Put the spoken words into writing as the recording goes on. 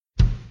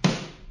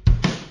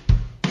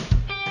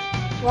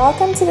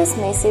Welcome to this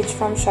message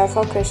from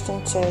Shofar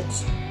Christian Church.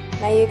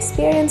 May you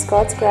experience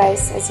God's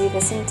grace as you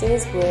listen to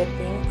His word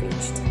being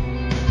preached.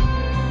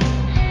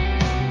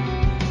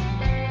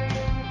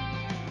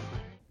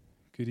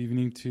 Good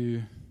evening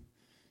to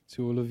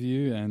all of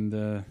you,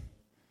 and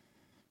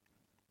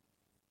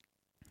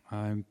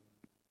I've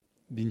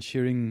been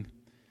sharing.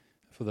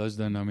 For those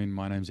who don't know me,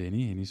 my name's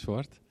Henny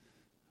Swart.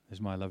 There's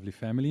my lovely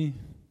family,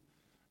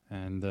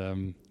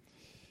 and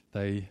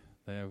they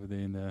over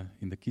there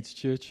in the kids'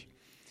 church.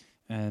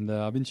 And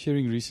I've been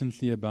sharing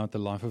recently about the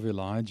life of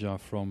Elijah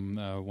from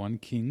 1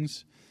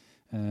 Kings,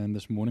 and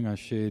this morning I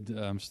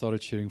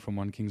started sharing from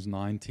 1 Kings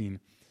 19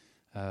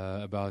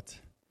 about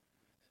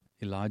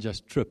Elijah's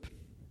trip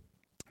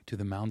to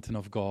the mountain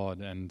of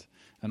God and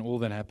all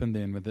that happened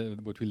then, with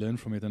what we learned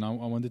from it. And I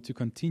wanted to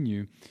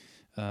continue,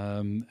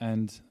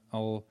 and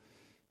I'll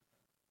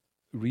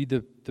read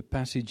the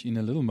passage in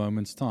a little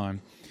moment's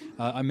time.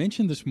 I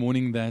mentioned this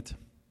morning that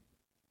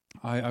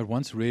I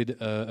once read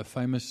a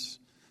famous,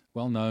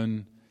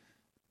 well-known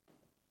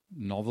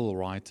novel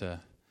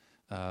writer.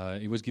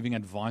 He was giving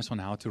advice on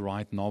how to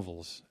write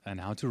novels and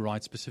how to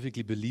write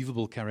specifically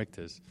believable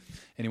characters.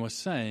 And he was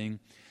saying,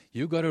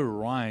 you got to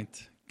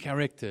write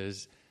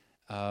characters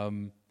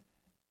who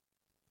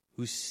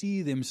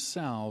see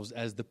themselves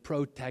as the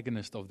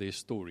protagonist of their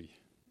story.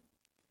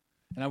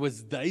 In other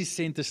words, they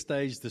center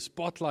stage, the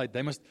spotlight.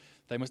 They must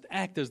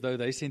act as though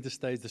they center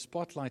stage. The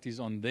spotlight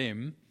is on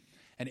them.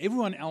 And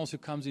everyone else who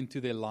comes into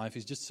their life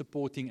is just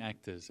supporting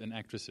actors and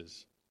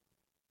actresses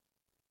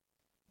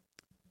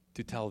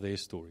to tell their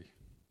story.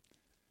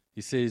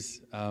 He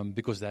says,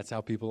 because that's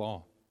how people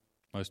are,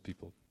 most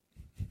people.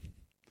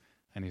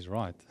 And he's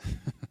right.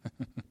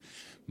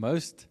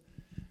 Most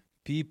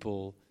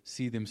people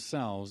see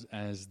themselves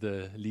as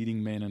the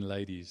leading men and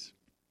ladies,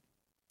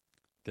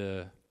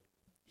 the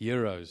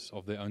heroes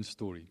of their own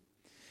story.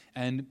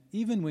 And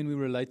even when we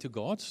relate to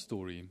God's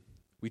story,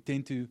 we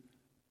tend to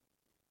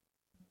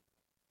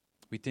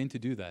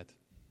do that.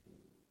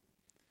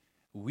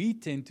 We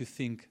tend to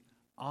think,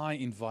 I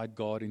invite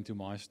God into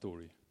my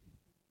story.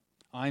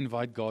 I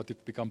invite God to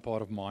become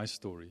part of my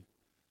story.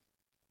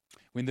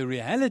 When the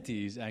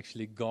reality is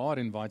actually God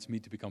invites me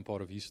to become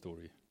part of His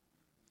story.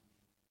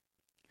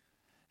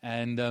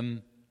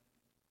 And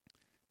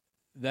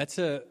that's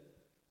an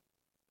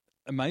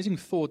amazing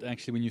thought,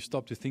 actually, when you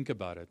stop to think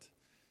about it.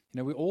 You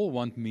know, we all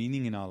want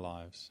meaning in our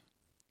lives.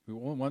 We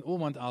all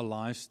want our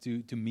lives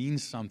to mean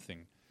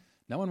something.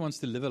 No one wants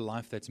to live a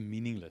life that's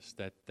meaningless,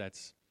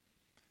 that's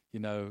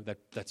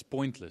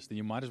pointless, then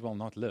you might as well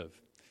not live.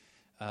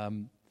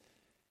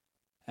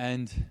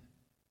 And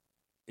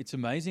it's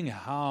amazing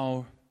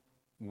how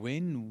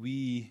when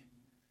we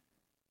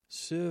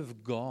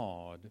serve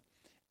God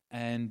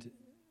and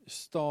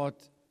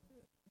start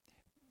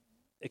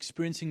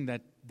experiencing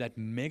that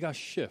mega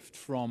shift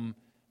from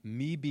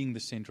me being the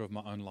center of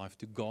my own life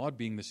to God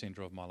being the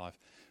center of my life,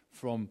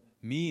 from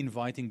me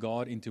inviting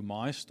God into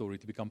my story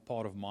to become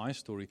part of my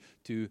story,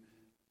 to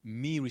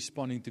me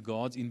responding to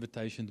God's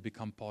invitation to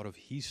become part of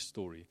His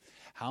story,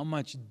 how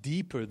much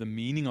deeper the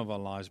meaning of our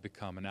lives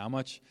become, and how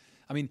much,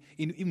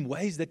 in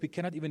ways that we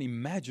cannot even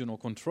imagine or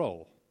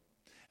control.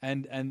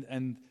 And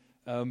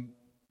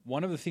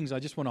one of the things I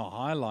just want to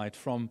highlight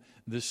from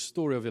this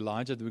story of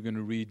Elijah that we're going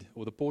to read,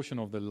 or the portion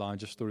of the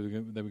Elijah story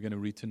that we're going to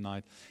read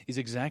tonight, is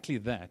exactly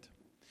that.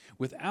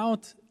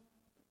 Without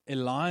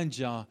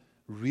Elijah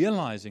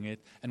realizing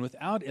it, and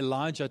without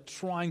Elijah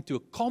trying to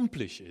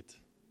accomplish it,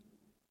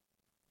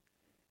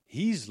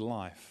 his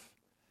life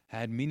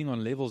had meaning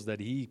on levels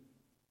that I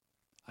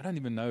don't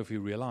even know if he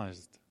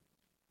realized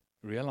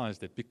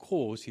it,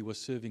 because he was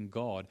serving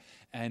God,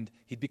 and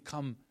he'd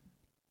become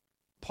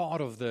part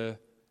of the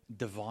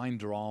divine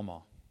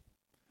drama,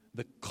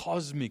 the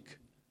cosmic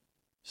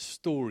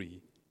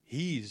story,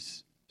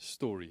 his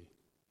story,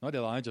 not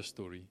Elijah's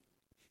story,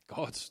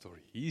 God's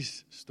story,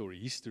 his story,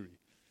 history.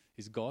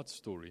 Is God's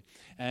story.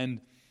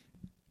 And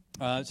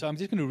so I'm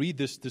just going to read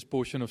this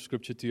portion of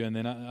Scripture to you, and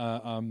then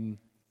I'm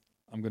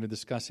going to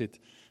discuss it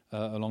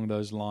along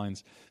those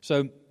lines. So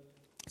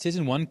it says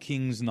in 1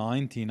 Kings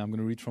 19, I'm going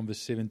to read from verse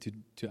 7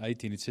 to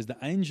 18, it says, the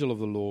angel of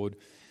the Lord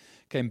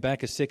came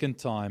back a second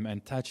time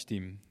and touched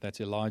him, that's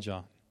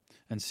Elijah,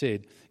 and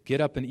said,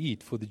 get up and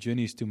eat, for the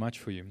journey is too much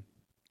for you.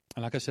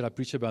 And like I said, I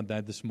preached about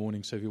that this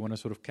morning, so if you want to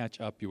sort of catch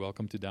up, you're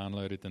welcome to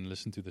download it and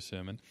listen to the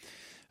sermon.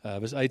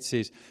 Verse 8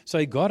 says, so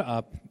he got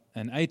up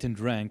and ate and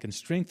drank, and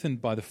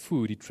strengthened by the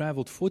food, he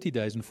traveled 40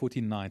 days and 40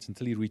 nights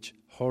until he reached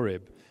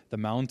Horeb, the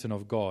mountain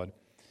of God.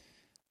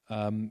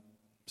 Some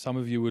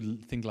of you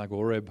would think like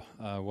Horeb,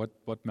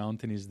 what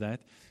mountain is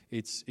that?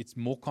 It's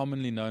more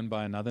commonly known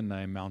by another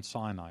name, Mount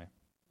Sinai.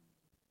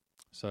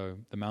 So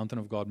the mountain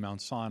of God,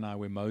 Mount Sinai,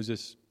 where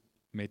Moses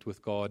met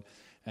with God,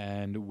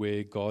 and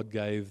where God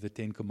gave the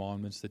 10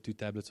 Commandments, the 2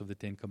 tablets of the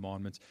 10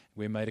 Commandments.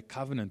 We made a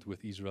covenant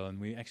with Israel, and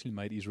we actually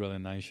made Israel a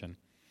nation.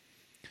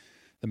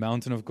 The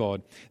mountain of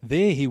God.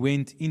 There he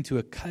went into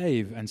a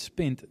cave and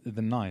spent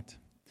the night.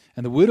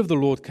 And the word of the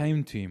Lord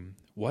came to him,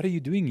 what are you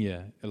doing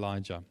here,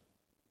 Elijah?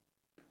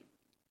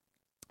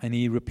 And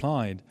he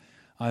replied,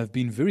 I have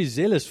been very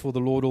zealous for the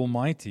Lord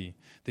Almighty.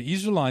 The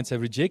Israelites have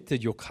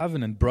rejected your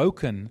covenant,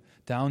 broken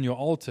down your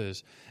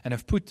altars, and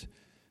have put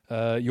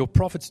your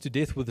prophets to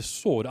death with the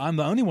sword. I'm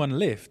the only one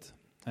left,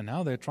 and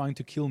now they're trying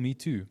to kill me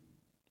too.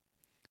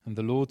 And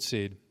the Lord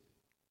said,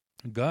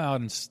 go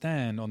out and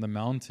stand on the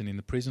mountain in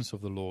the presence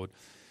of the Lord,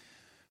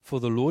 for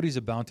the Lord is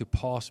about to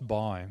pass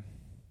by.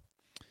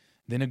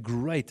 Then a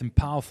great and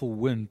powerful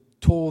wind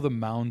tore the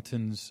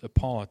mountains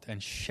apart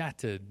and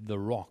shattered the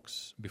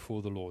rocks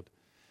before the Lord.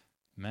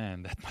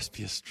 Man, that must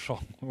be a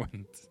strong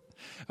wind.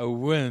 A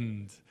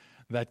wind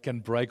that can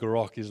break a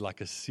rock is like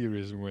a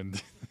serious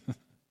wind.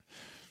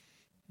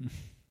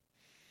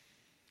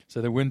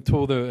 So the wind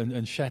tore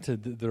and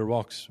shattered the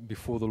rocks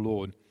before the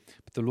Lord.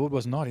 But the Lord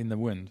was not in the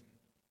wind.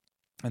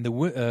 And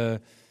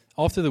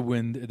after the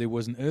wind, there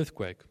was an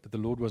earthquake, but the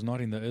Lord was not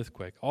in the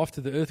earthquake.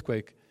 After the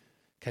earthquake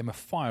came a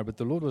fire, but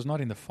the Lord was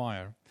not in the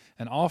fire.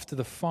 And after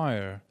the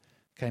fire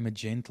came a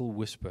gentle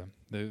whisper.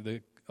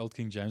 The Old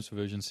King James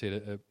Version said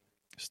a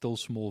still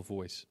small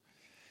voice.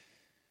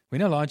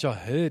 When Elijah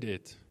heard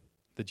it,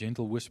 the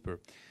gentle whisper,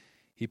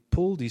 he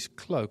pulled his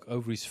cloak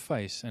over his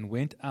face and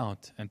went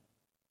out and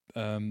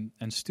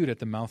stood at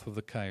the mouth of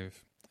the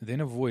cave.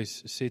 Then a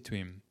voice said to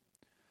him,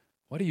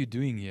 what are you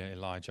doing here,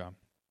 Elijah?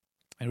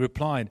 And he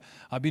replied,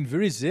 I've been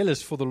very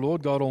zealous for the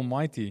Lord God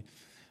Almighty.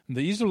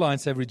 The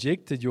Israelites have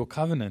rejected your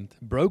covenant,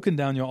 broken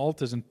down your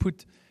altars, and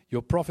put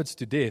your prophets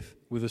to death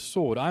with a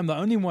sword. I'm the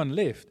only one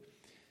left,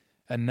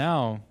 and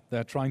now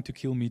they're trying to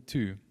kill me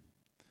too.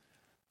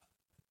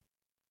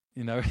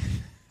 You know,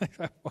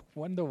 I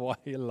wonder why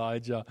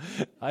Elijah,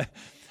 I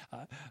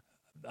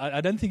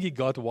don't think he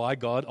got why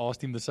God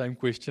asked him the same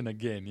question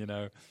again, you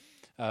know.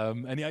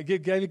 And he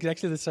gave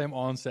exactly the same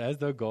answer, as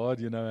though God,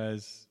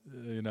 has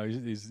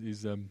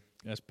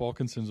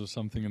Parkinson's or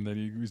something, and that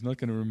he's not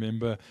going to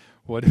remember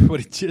what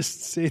he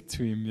just said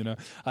to him. You know,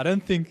 I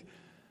don't think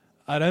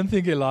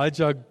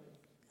Elijah,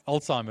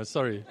 Alzheimer's,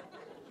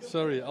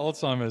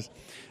 Alzheimer's,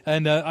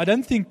 and I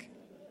don't think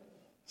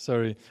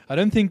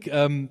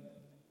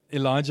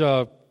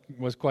Elijah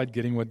was quite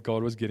getting what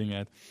God was getting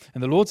at.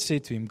 And the Lord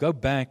said to him, go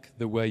back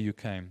the way you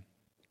came,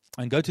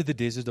 and go to the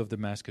desert of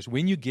Damascus.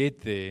 When you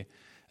get there,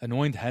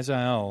 anoint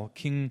Hazael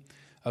king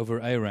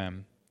over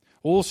Aram.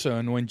 Also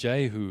anoint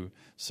Jehu,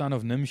 son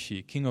of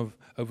Nimshi, king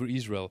over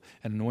Israel,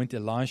 and anoint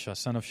Elisha,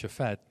 son of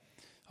Shaphat,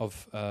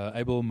 of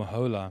Abel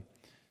Mahola,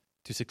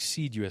 to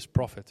succeed you as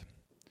prophet.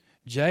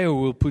 Jehu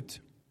will put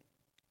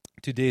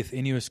to death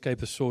any who escape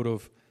the sword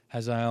of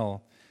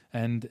Hazael,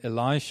 and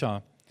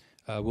Elisha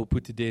will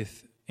put to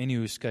death any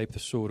who escape the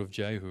sword of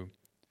Jehu.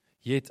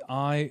 Yet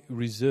I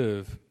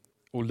reserve,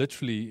 or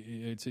literally,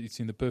 it's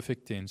in the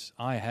perfect tense,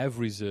 I have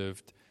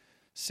reserved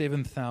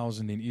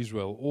 7,000 in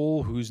Israel,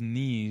 all whose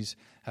knees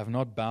have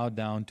not bowed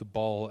down to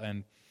Baal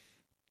and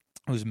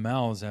whose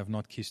mouths have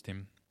not kissed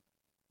him.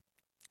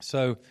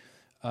 So,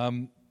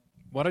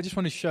 what I just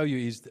want to show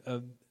you is,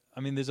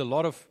 there's a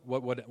lot of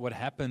what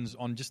happens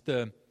on just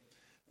the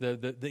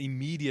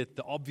immediate,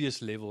 the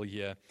obvious level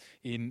here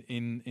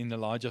in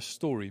Elijah's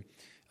story.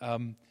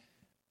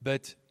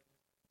 But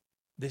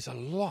there's a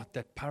lot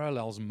that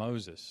parallels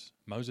Moses'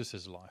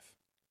 life.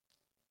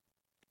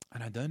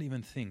 And I don't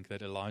even think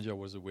that Elijah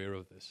was aware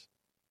of this.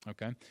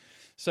 Okay?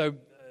 So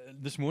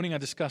this morning I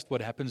discussed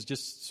what happens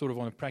just sort of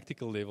on a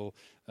practical level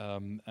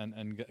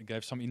and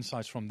gave some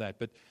insights from that.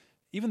 But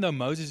even though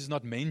Moses is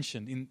not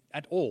mentioned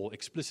at all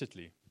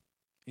explicitly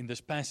in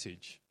this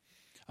passage,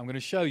 I'm going to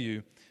show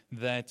you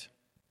that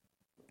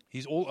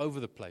he's all over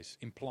the place,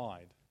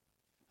 implied.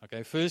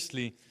 Okay?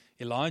 Firstly,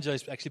 Elijah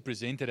is actually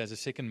presented as a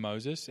second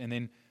Moses, and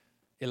then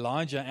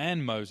Elijah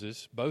and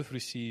Moses both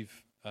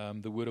receive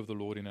the word of the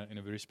Lord in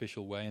a very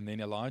special way. And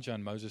then Elijah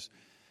and Moses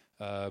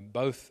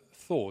both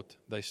thought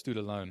they stood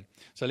alone.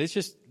 So let's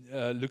just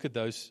look at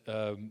those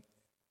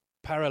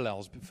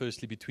parallels,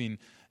 firstly, between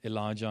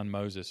Elijah and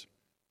Moses.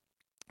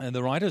 And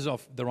the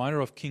writer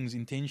of Kings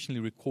intentionally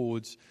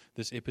records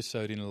this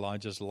episode in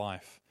Elijah's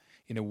life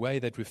in a way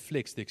that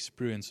reflects the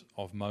experience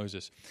of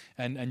Moses.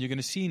 And you're going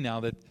to see now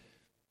that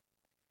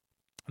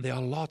there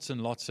are lots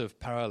and lots of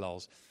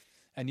parallels.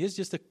 And here's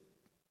just a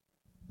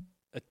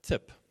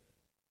tip.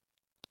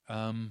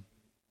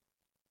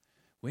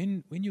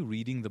 When you're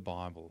reading the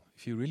Bible,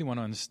 if you really want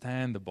to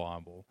understand the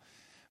Bible,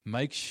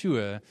 make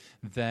sure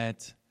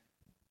that,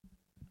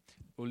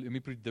 or let me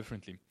put it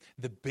differently,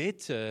 the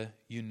better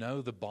you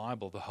know the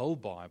Bible, the whole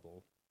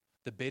Bible,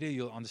 the better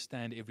you'll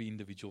understand every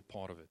individual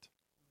part of it.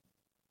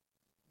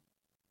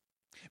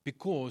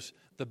 Because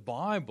the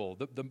Bible,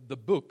 the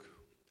book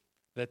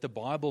that the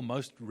Bible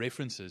most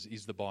references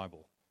is the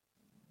Bible.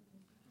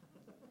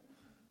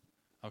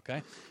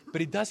 Okay?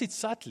 But it does it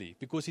subtly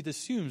because it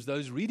assumes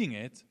those reading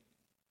it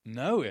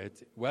know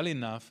it well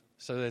enough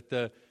so that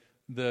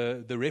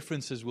the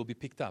references will be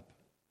picked up.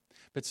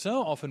 But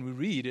so often we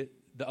read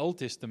the Old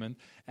Testament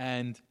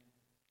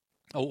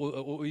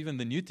or even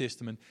the New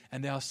Testament,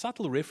 and there are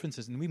subtle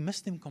references, and we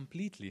miss them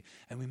completely,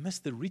 and we miss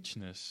the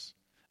richness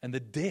and the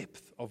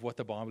depth of what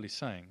the Bible is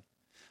saying.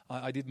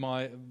 I did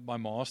my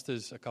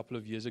master's a couple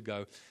of years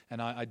ago,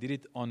 and I did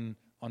it on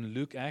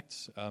Luke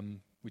Acts,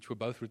 which were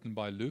both written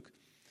by Luke,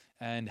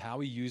 and how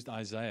he used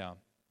Isaiah.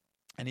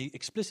 And he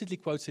explicitly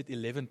quotes it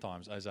 11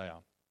 times, Isaiah,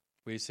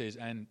 where he says,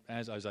 and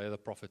as Isaiah the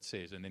prophet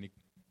says, and then he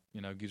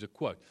gives a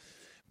quote.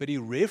 But he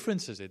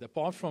references it,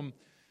 apart from,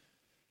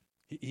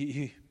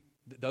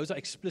 those are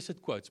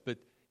explicit quotes, but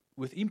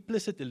with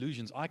implicit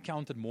allusions, I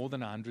counted more than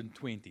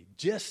 120,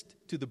 just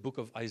to the book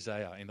of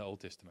Isaiah in the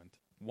Old Testament.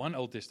 One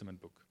Old Testament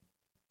book.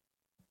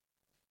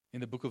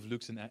 In the book of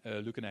Luke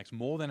and Acts,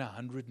 more than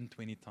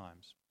 120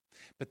 times.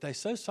 But they're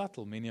so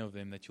subtle, many of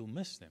them, that you'll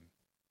miss them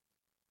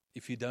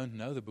if you don't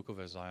know the book of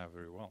Isaiah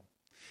very well.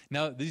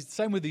 Now,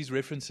 same with these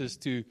references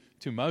to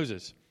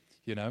Moses,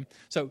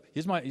 So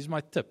here's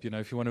my tip,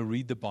 if you want to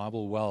read the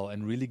Bible well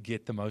and really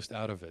get the most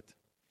out of it.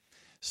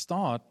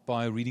 Start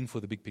by reading for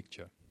the big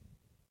picture.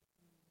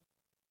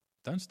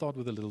 Don't start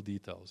with the little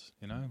details,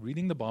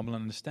 Reading the Bible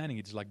and understanding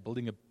it is like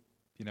building a,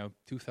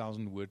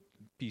 2,000-word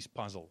piece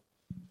puzzle.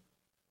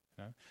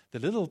 The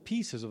little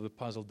pieces of the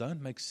puzzle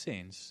don't make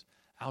sense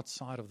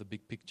outside of the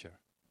big picture.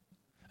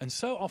 And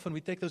so often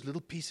we take those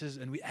little pieces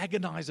and we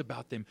agonize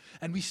about them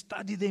and we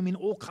study them in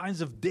all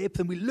kinds of depth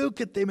and we look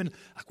at them and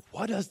like,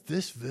 what does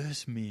this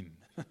verse mean?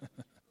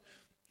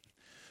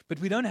 But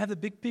we don't have the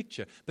big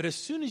picture. But as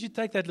soon as you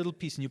take that little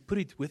piece and you put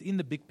it within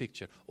the big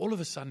picture, all of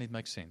a sudden it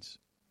makes sense.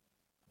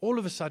 All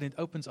of a sudden it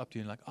opens up to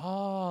you and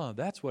like,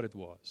 that's what it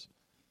was.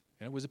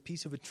 It was a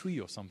piece of a tree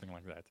or something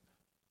like that.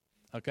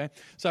 Okay?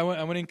 So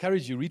I want to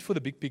encourage you, read for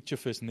the big picture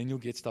first and then you'll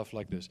get stuff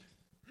like this.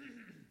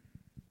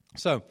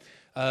 So,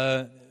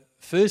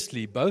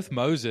 firstly, both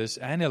Moses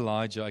and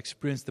Elijah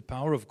experienced the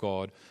power of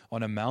God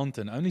on a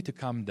mountain only to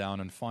come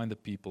down and find the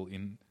people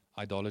in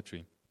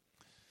idolatry.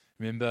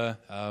 Remember,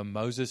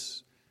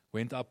 Moses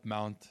went up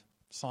Mount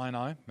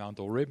Sinai, Mount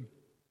Horeb,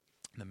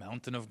 the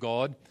mountain of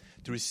God,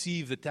 to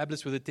receive the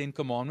tablets with the 10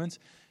 commandments.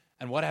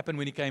 And what happened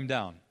when he came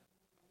down?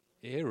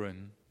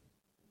 Aaron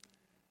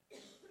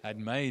had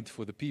made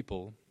for the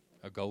people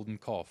a golden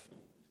calf.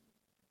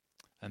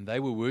 And they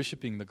were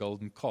worshipping the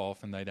golden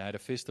calf, and they'd had a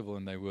festival,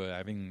 and they were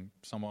having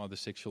some other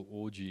sexual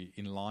orgy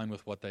in line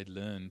with what they'd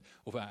learned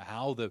of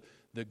how the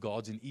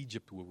gods in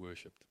Egypt were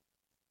worshipped.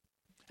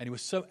 And he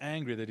was so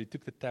angry that he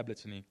took the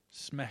tablets and he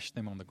smashed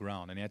them on the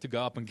ground. And he had to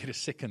go up and get a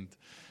second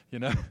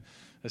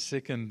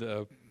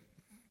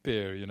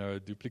pair, a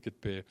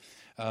duplicate pair.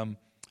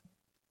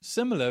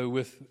 Similar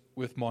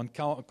with Mount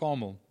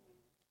Carmel.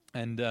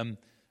 And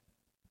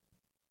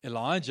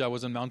Elijah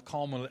was on Mount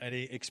Carmel and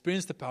he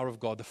experienced the power of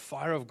God. The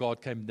fire of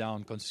God came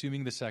down,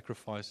 consuming the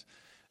sacrifice,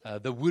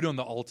 the wood on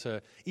the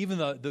altar, even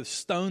the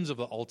stones of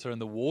the altar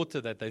and the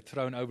water that they'd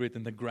thrown over it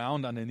and the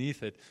ground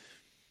underneath it.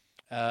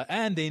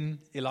 And then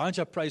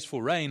Elijah prays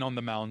for rain on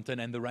the mountain,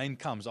 and the rain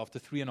comes after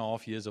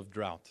 3.5 years of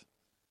drought.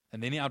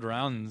 And then he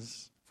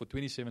outruns for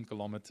 27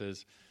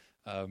 kilometers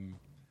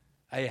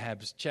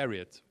Ahab's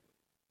chariot.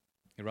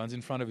 He runs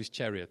in front of his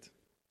chariot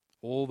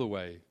all the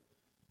way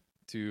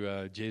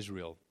to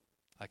Jezreel.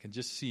 I can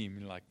just see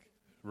him like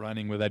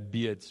running with that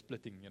beard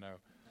splitting,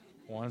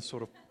 one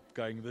sort of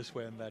going this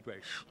way and that way,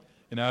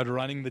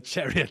 running the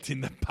chariot in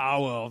the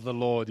power of the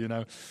Lord,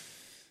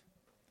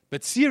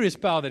 But serious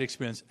power that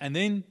experience. And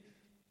then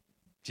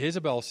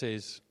Jezebel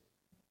says,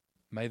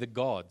 may the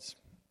gods,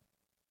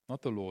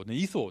 not the Lord. And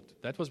he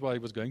thought that was why he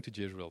was going to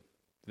Jezreel,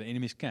 the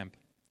enemy's camp,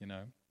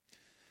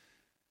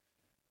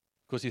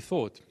 Because he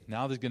thought,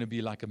 now there's going to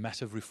be like a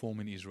massive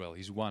reform in Israel.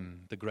 He's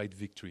won the great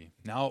victory.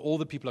 Now all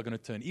the people are going to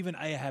turn. Even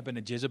Ahab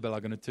and Jezebel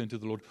are going to turn to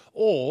the Lord.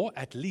 Or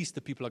at least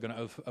the people are going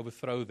to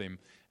overthrow them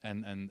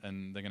and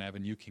they're going to have a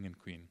new king and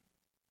queen.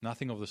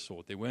 Nothing of the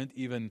sort. There weren't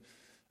even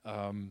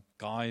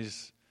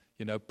guys,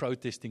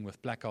 protesting with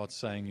placards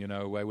saying,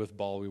 away with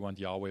Baal, we want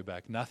Yahweh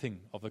back. Nothing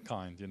of the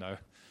kind,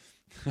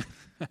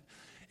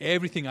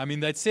 Everything. I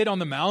mean, they'd said on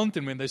the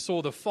mountain when they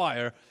saw the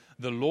fire,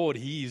 the Lord,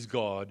 He is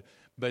God.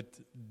 But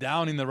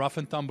down in the rough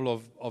and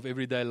tumble of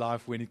everyday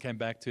life, when it came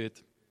back to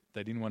it,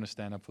 they didn't want to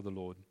stand up for the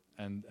Lord.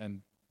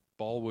 And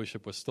Baal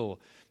worship was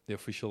still the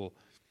official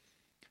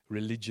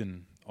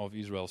religion of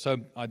Israel.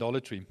 So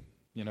idolatry,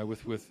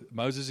 with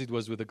Moses it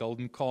was with the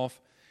golden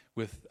calf.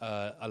 With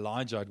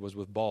Elijah it was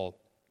with Baal.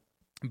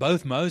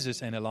 Both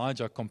Moses and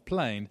Elijah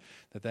complained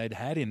that they'd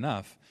had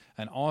enough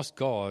and asked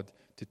God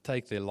to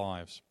take their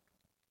lives.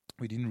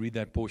 We didn't read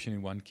that portion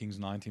in 1 Kings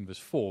 19 verse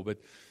 4, but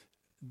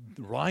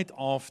right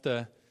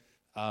after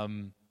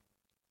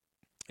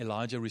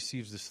Elijah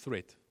receives this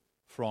threat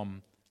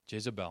from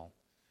Jezebel,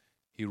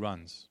 he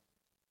runs.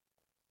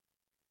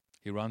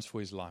 He runs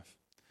for his life.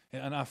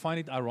 And I find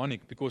it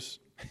ironic because,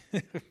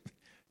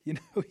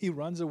 he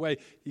runs away.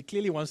 He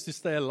clearly wants to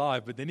stay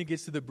alive, but then he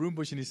gets to the broom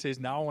bush and he says,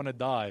 now I want to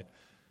die.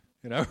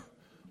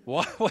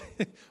 Why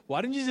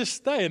didn't you just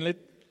stay and let,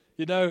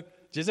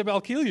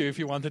 Jezebel kill you if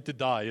you wanted to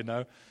die,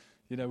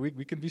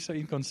 we can be so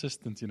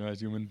inconsistent,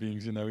 as human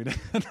beings, we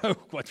don't know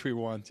what we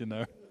want,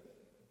 I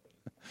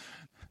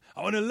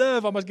want to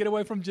live, I must get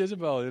away from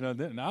Jezebel,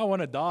 now I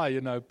want to die,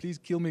 please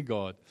kill me,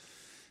 God.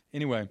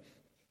 Anyway,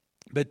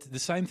 but the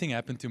same thing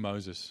happened to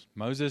Moses.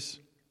 Moses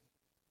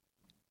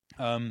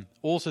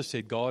also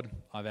said, God,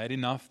 I've had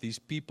enough. These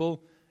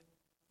people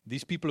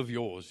these people of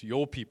yours,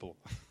 your people,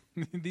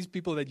 these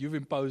people that you've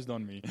imposed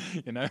on me,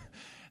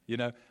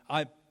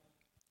 I've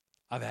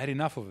had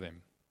enough of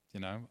them.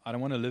 I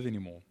don't want to live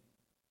anymore.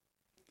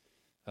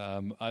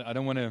 I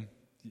don't want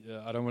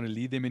to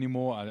lead them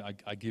anymore.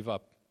 I give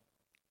up.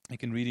 You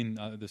can read in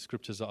the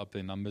scriptures are up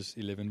there, Numbers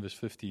 11 verse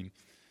 15.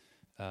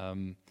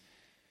 And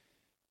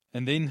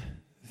then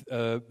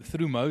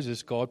through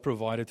Moses, God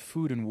provided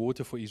food and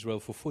water for Israel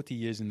for 40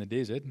 years in the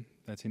desert.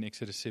 That's in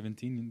Exodus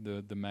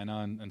 17, the manna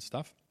and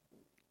stuff.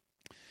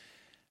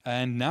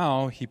 And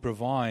now he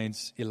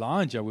provides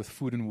Elijah with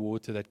food and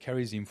water that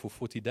carries him for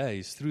 40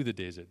 days through the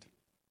desert.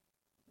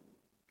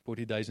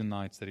 40 days and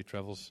nights that he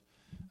travels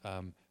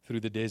through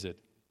the desert.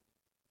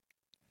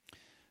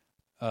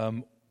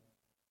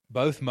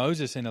 Both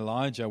Moses and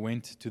Elijah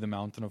went to the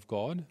mountain of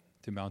God,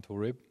 to Mount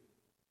Horeb.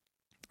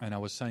 And I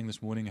was saying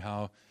this morning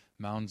how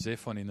Mount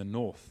Zephon in the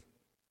north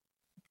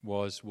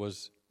was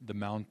the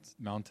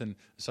mountain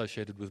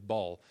associated with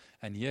Baal.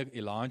 And here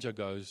Elijah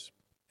goes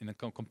in a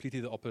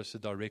completely the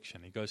opposite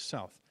direction. He goes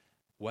south,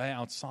 way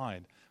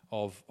outside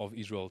of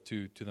Israel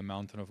to the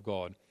mountain of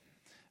God.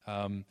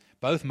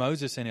 Both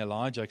Moses and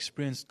Elijah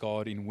experienced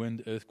God in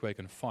wind, earthquake,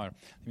 and fire.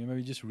 Let me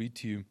maybe just read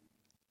to you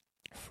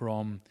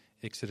from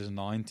Exodus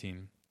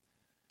 19,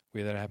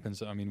 where that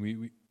happens. I mean,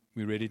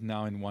 we read it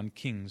now in 1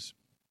 Kings,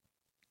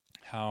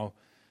 how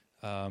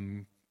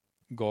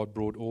God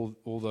brought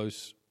all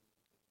those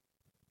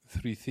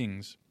three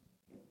things.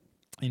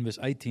 In verse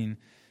 18,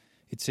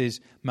 it says,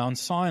 Mount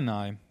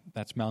Sinai,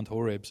 that's Mount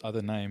Horeb's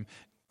other name,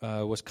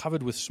 was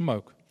covered with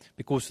smoke,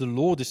 because the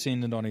Lord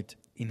descended on it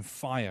in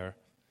fire.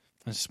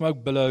 And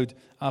smoke billowed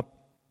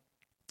up,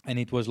 and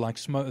it was like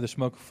the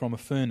smoke from a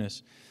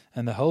furnace.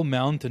 And the whole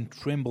mountain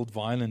trembled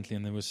violently,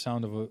 and there was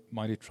sound of a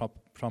mighty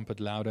trumpet,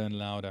 louder and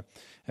louder.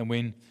 And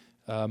when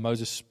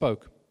Moses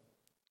spoke,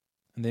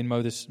 and then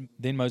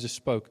Moses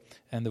spoke,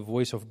 and the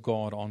voice of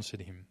God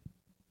answered him.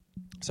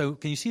 So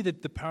can you see the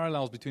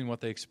parallels between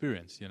what they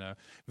experienced?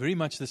 Very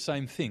much the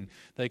same thing.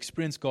 They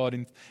experienced God,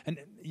 and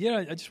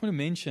I just want to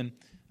mention.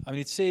 I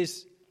mean, it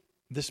says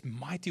this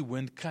mighty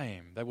wind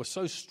came that was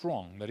so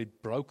strong that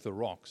it broke the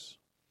rocks.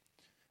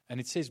 And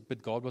it says,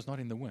 but God was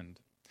not in the wind.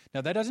 Now,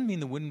 that doesn't mean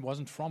the wind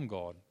wasn't from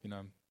God.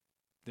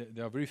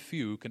 There are very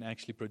few who can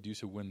actually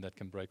produce a wind that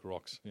can break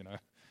rocks.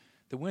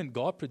 The wind,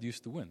 God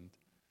produced the wind.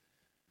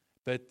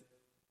 But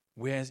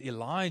whereas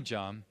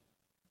Elijah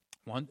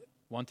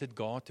wanted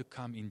God to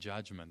come in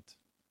judgment,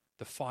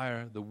 the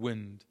fire, the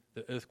wind,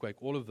 the earthquake,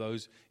 all of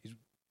those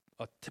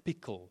are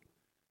typical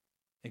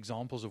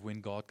examples of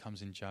when God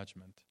comes in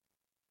judgment.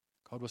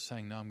 God was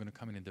saying, no, I'm going to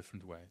come in a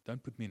different way.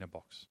 Don't put me in a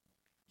box.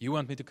 You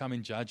want me to come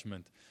in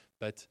judgment,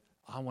 but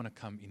I want to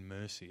come in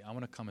mercy. I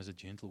want to come as a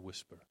gentle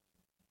whisper.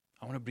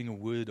 I want to bring a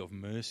word of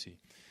mercy.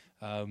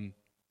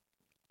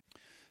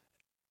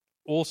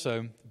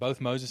 Also,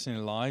 both Moses and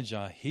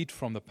Elijah hid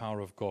from the power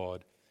of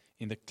God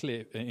in a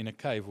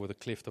cave or the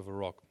cleft of a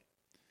rock.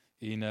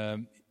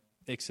 In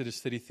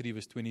Exodus 33,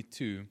 verse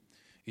 22,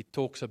 it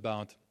talks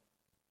about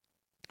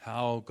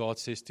how God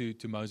says to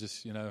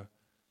Moses,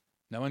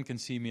 no one can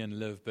see me and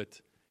live, but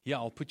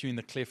I'll put you in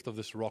the cleft of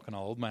this rock and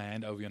I'll hold my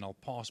hand over you and I'll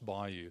pass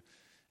by you.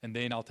 And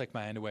then I'll take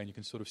my hand away and you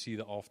can sort of see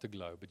the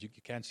afterglow, but you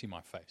can't see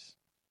my face.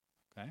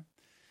 Okay?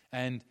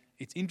 And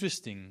it's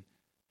interesting,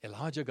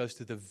 Elijah goes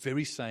to the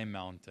very same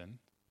mountain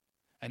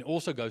and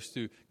also goes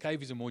to,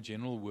 cave is a more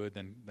general word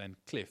than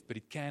cleft, but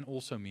it can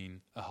also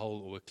mean a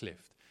hole or a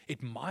cleft.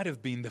 It might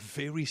have been the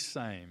very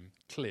same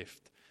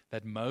cleft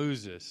that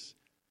Moses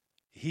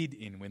hid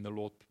in when the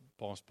Lord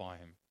passed by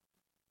him.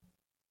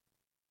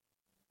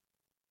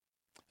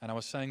 And I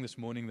was saying this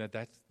morning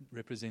that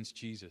represents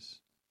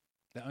Jesus.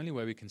 The only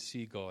way we can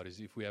see God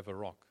is if we have a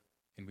rock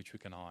in which we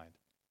can hide.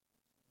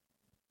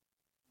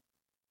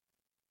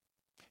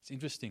 It's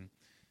interesting.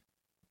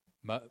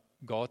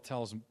 God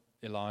tells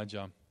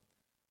Elijah,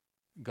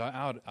 go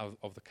out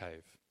of the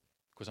cave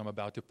because I'm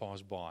about to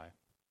pass by.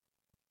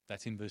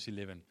 That's in verse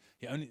 11.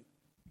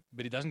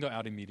 But he doesn't go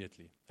out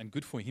immediately. And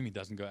good for him he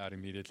doesn't go out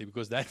immediately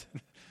because that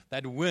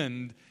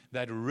wind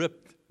that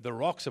ripped the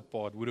rocks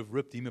apart would have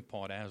ripped him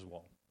apart as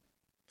well.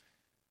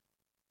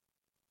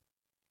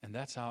 And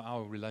that's how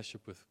our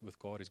relationship with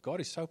God is. God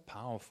is so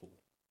powerful.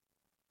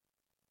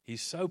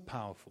 He's so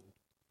powerful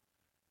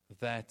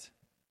that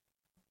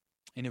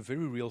in a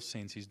very real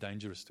sense, he's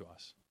dangerous to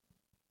us.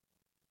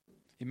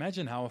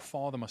 Imagine how a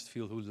father must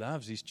feel who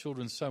loves his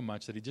children so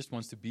much that he just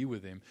wants to be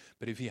with them.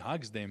 But if he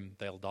hugs them,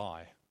 they'll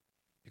die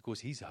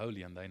because he's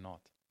holy and they're not.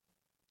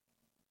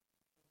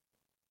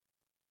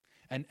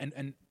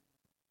 And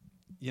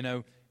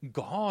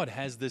God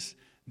has this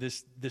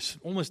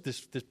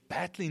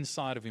battle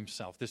inside of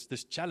himself,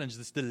 this challenge,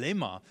 this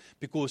dilemma,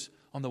 because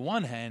on the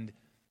one hand,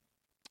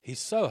 he's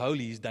so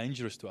holy, he's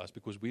dangerous to us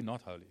because we're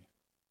not holy.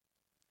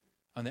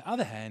 On the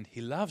other hand,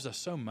 he loves us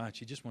so much,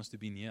 he just wants to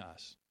be near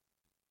us.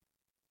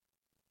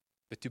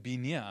 But to be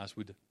near us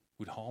would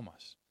harm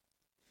us.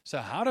 So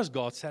how does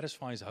God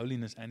satisfy his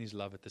holiness and his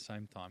love at the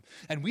same time?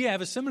 And we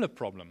have a similar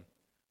problem.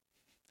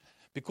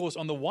 Because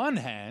on the one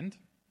hand,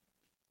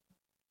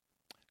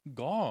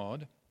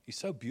 God is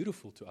so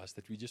beautiful to us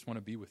that we just want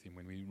to be with him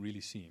when we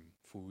really see him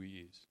for who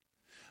he is.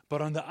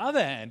 But on the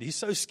other hand, he's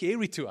so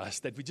scary to us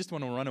that we just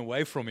want to run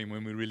away from him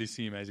when we really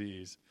see him as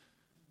he is.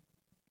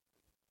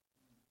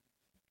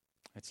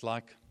 It's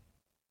like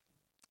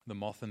the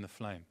moth and the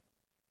flame.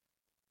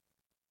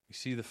 We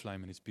see the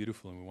flame and it's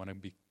beautiful and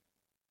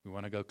we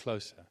want to go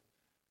closer.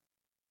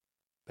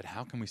 But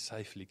how can we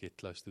safely get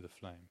close to the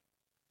flame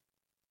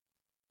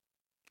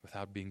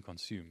without being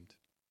consumed?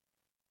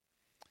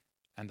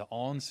 And the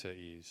answer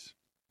is,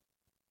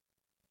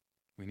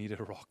 we need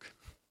a rock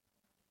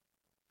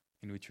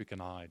in which we can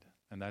hide.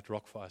 And that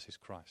rock for us is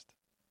Christ.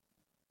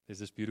 There's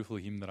this beautiful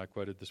hymn that I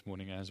quoted this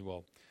morning as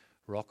well.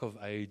 Rock of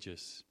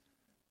ages,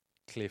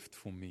 cleft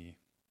for me.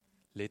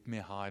 Let me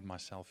hide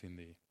myself in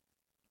thee.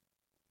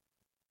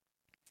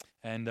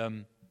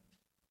 And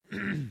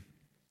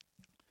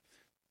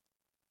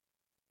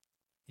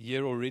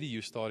here already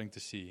you're starting to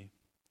see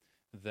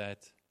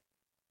that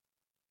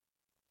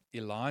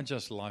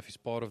Elijah's life is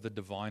part of the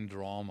divine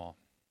drama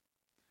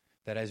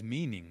that has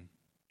meaning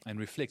and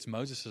reflects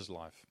Moses'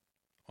 life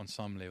on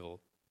some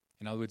level.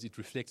 In other words, it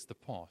reflects the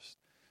past.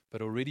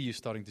 But already you're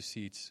starting to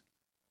see it's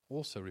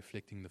also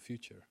reflecting the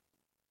future.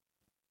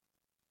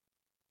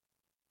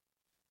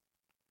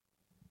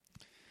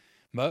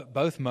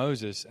 Both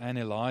Moses and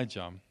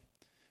Elijah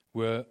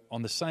were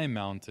on the same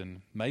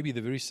mountain, maybe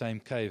the very same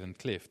cave and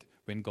cleft,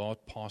 when God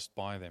passed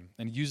by them.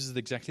 And he uses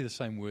exactly the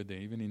same word there,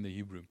 even in the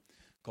Hebrew.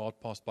 God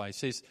passed by. He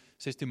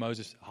says to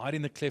Moses, hide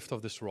in the cleft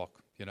of this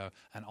rock, and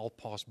I'll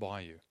pass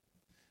by you.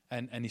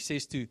 And he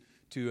says to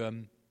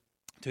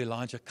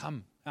Elijah,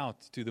 come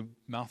out to the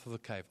mouth of the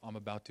cave. I'm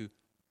about to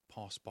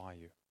pass by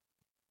you.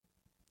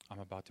 I'm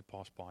about to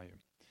pass by you.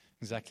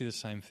 Exactly the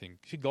same thing.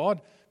 See,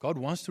 God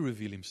wants to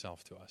reveal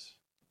himself to us.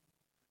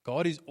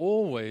 God is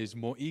always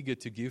more eager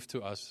to give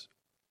to us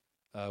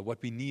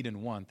what we need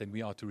and want than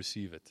we are to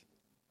receive it.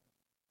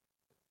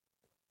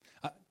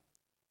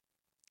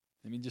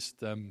 Let me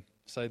just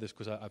say this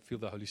because I feel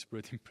the Holy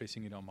Spirit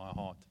impressing it on my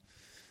heart.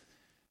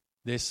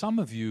 There's some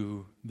of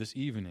you this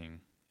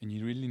evening, and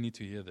you really need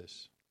to hear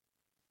this,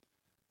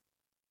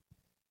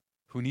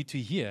 who need to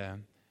hear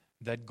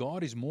that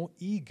God is more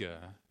eager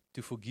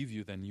to forgive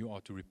you than you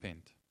are to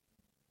repent.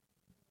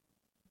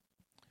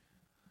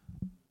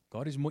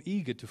 God is more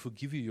eager to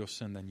forgive you your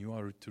sin than you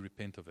are to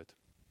repent of it.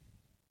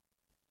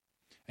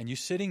 And you're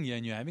sitting here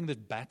and you're having this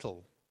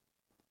battle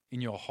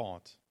in your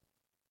heart,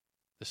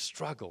 the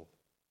struggle.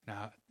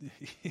 Now,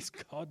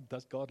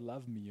 does God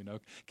love me,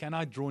 Can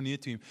I draw near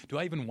to him? Do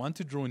I even want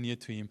to draw near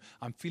to him?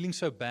 I'm feeling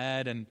so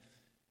bad and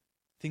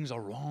things are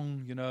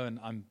wrong, and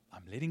I'm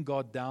letting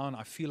God down.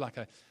 I feel like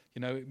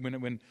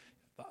when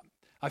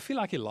I feel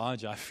like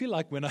Elijah. I feel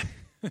like when I,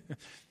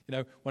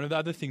 one of the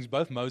other things,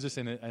 both Moses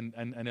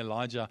and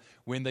Elijah,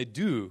 when they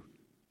do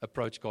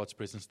approach God's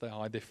presence, they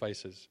hide their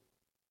faces.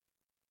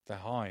 They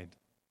hide.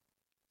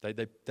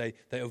 They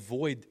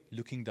avoid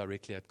looking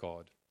directly at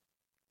God.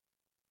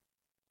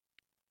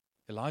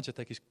 Elijah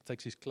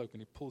takes his cloak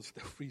and he pulls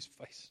it over his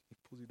face. He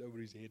pulls it over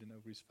his head and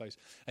over his face.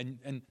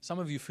 And some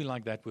of you feel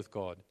like that with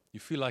God. You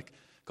feel like,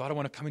 God, I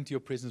want to come into your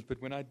presence, but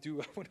when I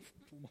do, I want to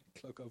pull my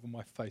cloak over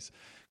my face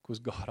because,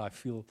 God, I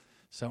feel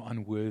so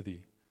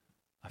unworthy.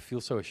 I feel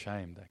so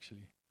ashamed,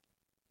 actually.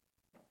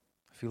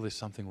 I feel there's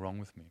something wrong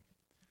with me.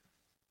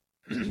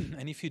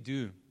 And if you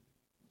do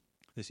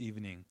this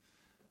evening,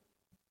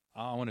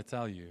 I want to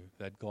tell you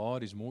that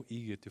God is more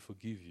eager to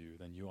forgive you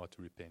than you are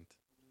to repent.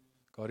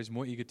 God is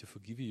more eager to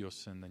forgive you your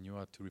sin than you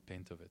are to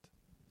repent of it.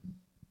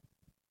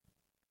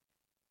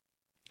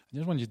 I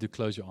just want you to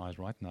close your eyes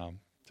right now,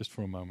 just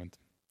for a moment.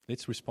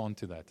 Let's respond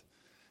to that.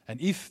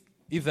 And if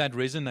that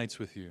resonates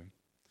with you,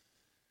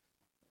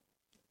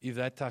 if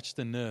that touched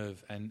the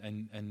nerve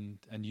and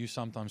you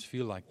sometimes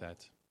feel like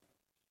that,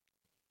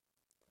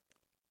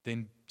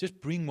 then just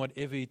bring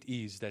whatever it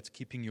is that's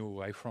keeping you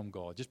away from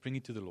God. Just bring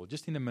it to the Lord,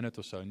 just in a minute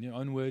or so, in your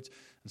own words,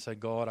 and say,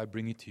 God, I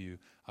bring it to you.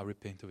 I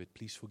repent of it.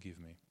 Please forgive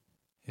me.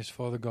 Yes,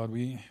 Father God,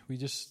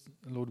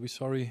 Lord, we're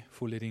sorry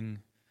for letting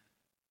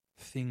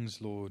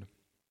things, Lord,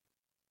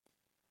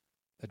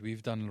 that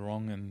we've done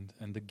wrong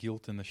and the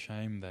guilt and the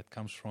shame that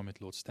comes from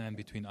it, Lord, stand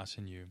between us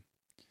and you.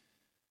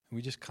 And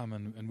we just come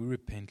and we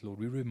repent, Lord.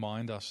 We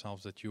remind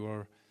ourselves that you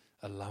are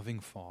a loving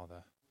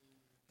Father,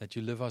 that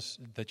you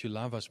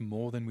love us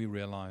more than we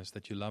realize,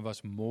 that you love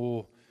us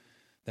more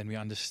than we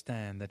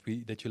understand,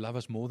 that you love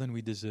us more than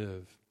we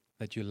deserve,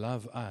 that you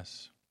love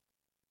us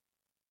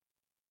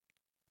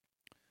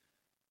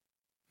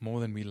more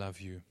than we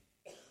love you.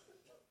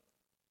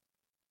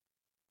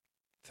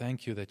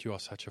 Thank you that you are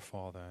such a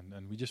Father.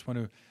 And we just want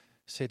to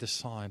set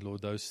aside,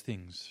 Lord, those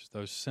things,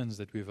 those sins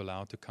that we've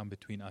allowed to come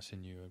between us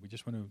and you. We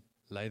just want to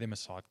lay them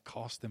aside,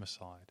 cast them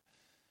aside.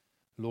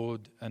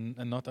 Lord, and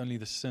not only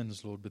the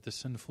sins, Lord, but the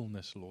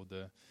sinfulness, Lord,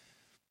 the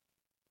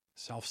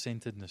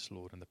self-centeredness,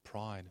 Lord, and the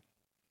pride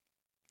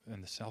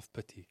and the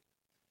self-pity.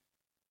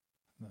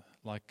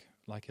 Like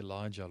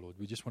Elijah, Lord,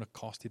 we just want to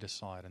cast it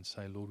aside and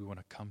say, Lord, we want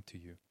to come to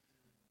you.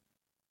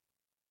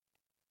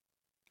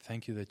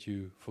 Thank you that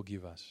you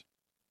forgive us.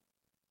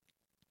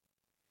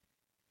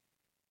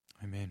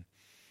 Amen.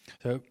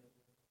 So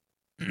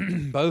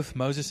both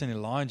Moses and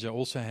Elijah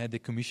also had their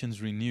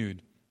commissions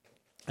renewed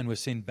and were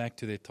sent back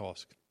to their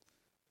task.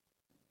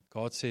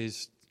 God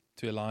says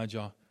to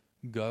Elijah,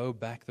 go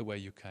back the way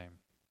you came.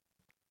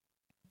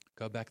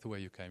 Go back the way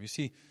you came. You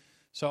see,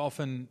 so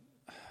often,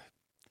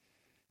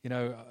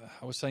 I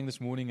was saying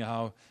this morning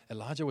how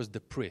Elijah was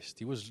depressed.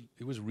 He was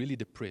really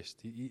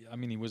depressed. He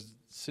was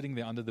sitting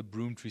there under the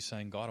broom tree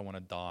saying, God, I want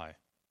to die.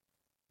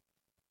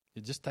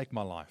 You just take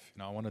my life.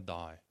 I want to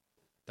die.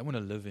 I don't want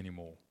to live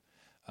anymore.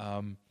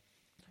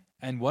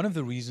 And one of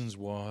the reasons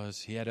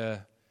was he had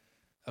a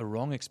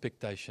wrong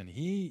expectation.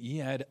 He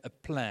had a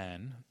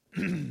plan,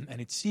 and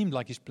it seemed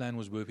like his plan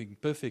was working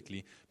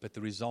perfectly, but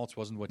the results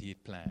wasn't what he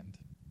had planned.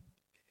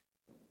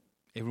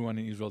 Everyone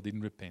in Israel didn't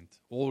repent.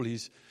 All the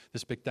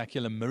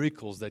spectacular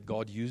miracles that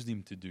God used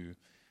him to do,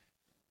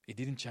 it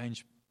didn't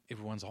change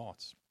everyone's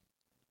hearts.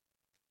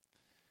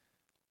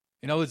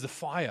 In other words, the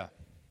fire,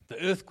 the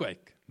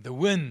earthquake, the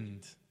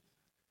wind,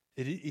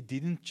 it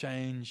didn't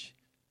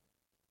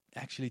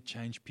actually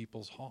change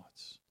people's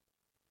hearts.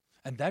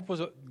 And that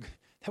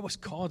was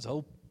God's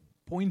whole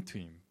point to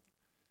him.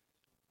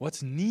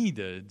 What's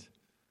needed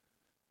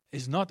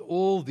is not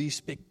all these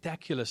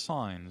spectacular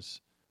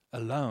signs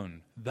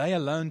alone. They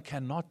alone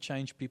cannot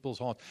change people's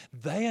hearts.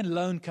 They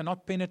alone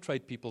cannot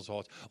penetrate people's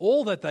hearts.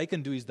 All that they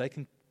can do is they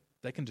can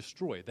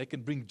destroy. They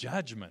can bring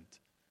judgment.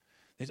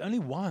 There's only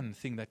one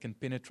thing that can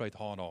penetrate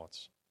hard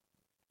hearts.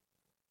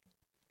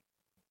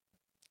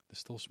 The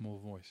still small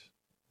voice.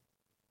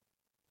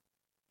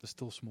 The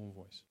still small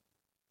voice.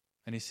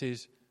 And he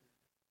says,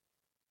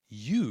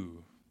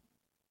 you,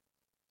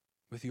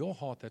 with your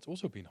heart that's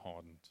also been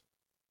hardened.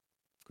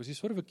 Because he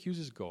sort of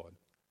accuses God.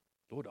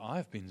 Lord,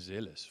 I've been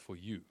zealous for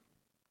you.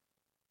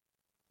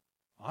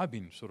 I've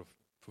been sort of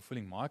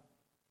fulfilling my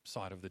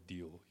side of the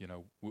deal.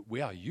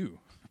 Where are you?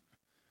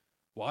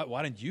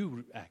 Why don't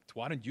you act?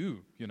 Why don't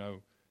you,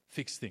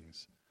 fix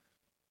things?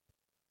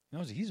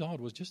 His heart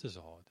was just as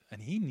hard.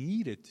 And he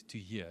needed to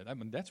hear.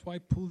 That's why he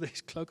pulled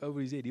his cloak over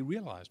his head. He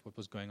realized what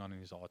was going on in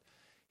his heart.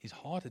 His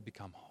heart had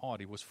become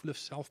hard. He was full of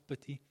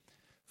self-pity,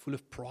 full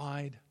of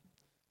pride,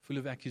 full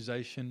of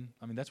accusation.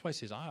 That's why he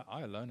says,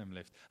 I alone am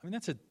left.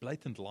 That's a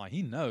blatant lie.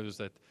 He knows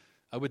that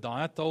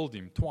Obadiah told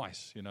him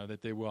twice,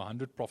 that there were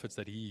 100 prophets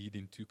that he hid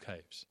in 2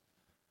 caves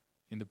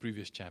in the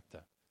previous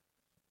chapter.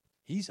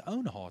 His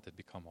own heart had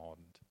become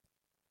hardened.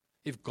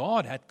 If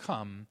God had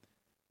come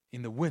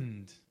in the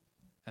wind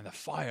and the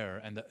fire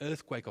and the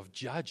earthquake of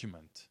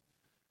judgment,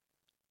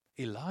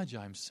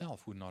 Elijah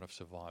himself would not have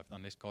survived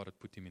unless God had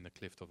put him in the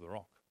cleft of the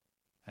rock,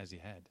 as he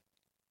had.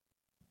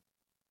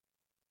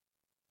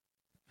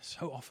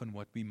 So often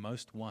what we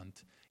most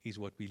want is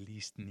what we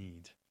least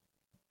need.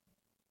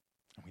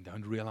 And we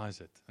don't realize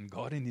it. And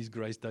God in His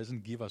grace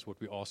doesn't give us what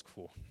we ask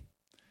for.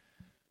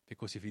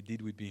 Because if He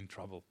did, we'd be in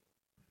trouble.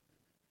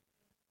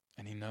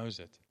 And He knows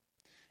it.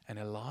 And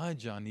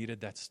Elijah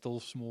needed that still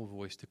small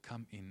voice to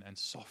come in and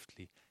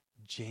softly,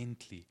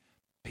 gently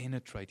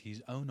penetrate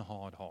his own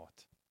hard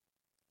heart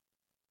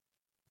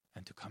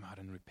and to come out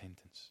in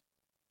repentance.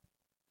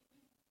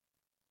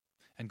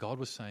 And God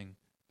was saying,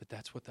 but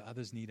that's what the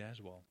others need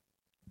as well.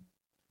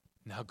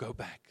 Now go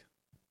back.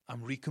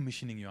 I'm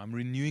recommissioning you. I'm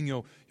renewing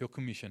your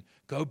commission.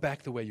 Go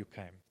back the way you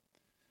came.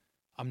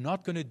 I'm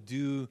not going to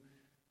do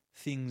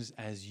things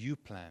as you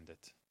planned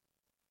it.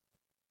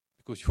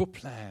 Because your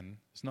plan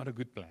is not a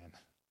good plan.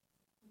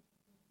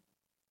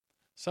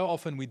 So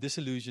often we're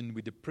disillusioned,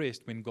 we're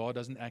depressed when God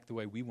doesn't act the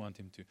way we want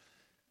Him to.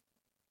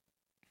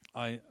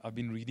 I've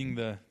been reading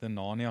the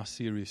Narnia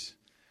series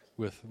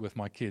with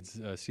my kids,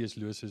 C.S.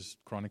 Lewis's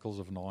Chronicles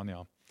of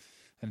Narnia.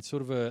 And it's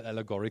sort of an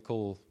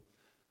allegorical,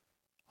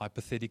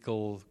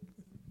 hypothetical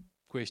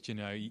question.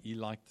 He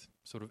liked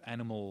sort of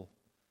animal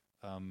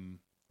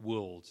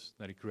worlds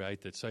that he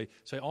created. So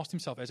he asked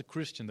himself as a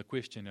Christian the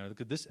question,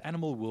 look at this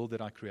animal world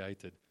that I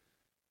created.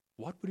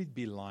 What would it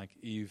be like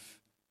if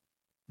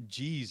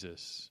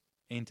Jesus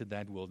entered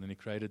that world and he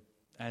created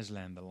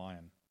Aslan the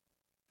lion?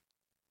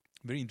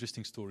 Very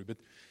interesting story, but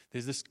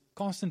there's this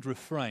constant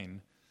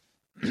refrain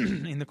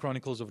in the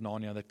Chronicles of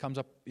Narnia that comes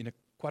up in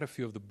quite a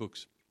few of the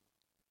books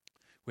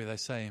where they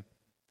say,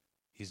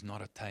 he's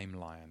not a tame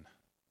lion.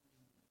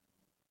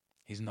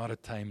 He's not a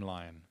tame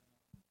lion.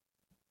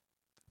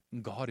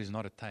 God is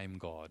not a tame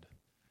God.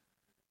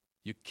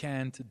 You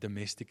can't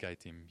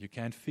domesticate Him. You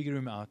can't figure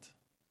Him out,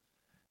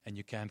 and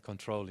you can't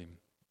control Him.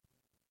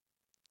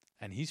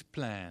 And His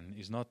plan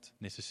is not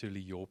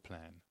necessarily your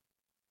plan.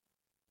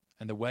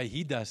 And the way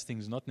He does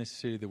things is not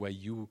necessarily the way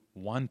you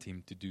want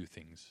Him to do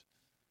things.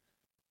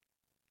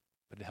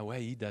 But the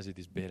way He does it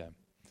is better.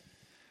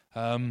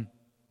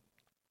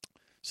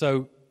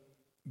 So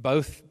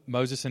both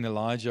Moses and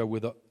Elijah were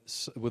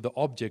the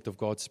object of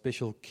God's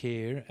special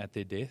care at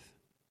their death.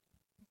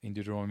 In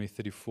Deuteronomy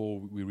 34,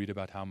 we read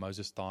about how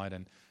Moses died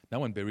and no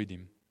one buried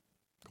him.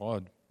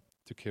 God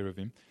took care of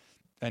him.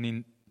 And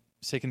in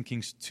 2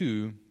 Kings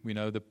 2, we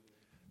know the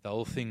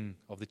whole thing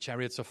of the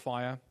chariots of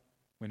fire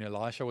when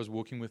Elisha was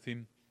walking with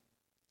him.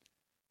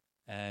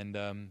 And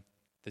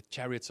the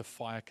chariots of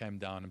fire came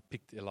down and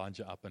picked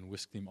Elijah up and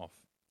whisked him off.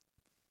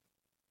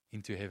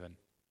 into heaven.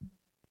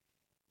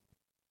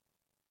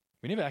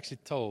 We never actually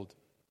told,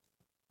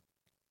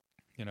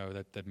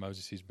 that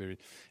Moses is buried.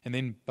 And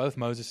then both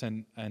Moses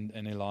and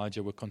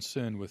Elijah were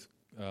concerned with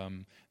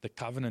the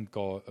covenant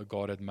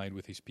God had made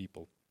with his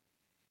people.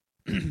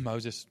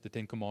 Moses, the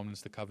Ten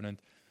Commandments, the covenant.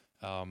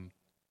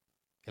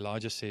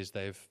 Elijah says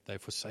they've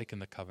forsaken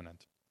the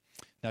covenant.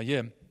 Now,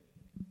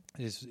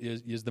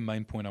 here's the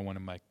main point I want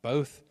to make.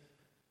 Both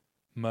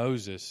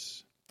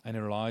Moses and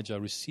Elijah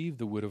received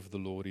the word of the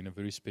Lord in a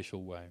very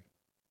special way.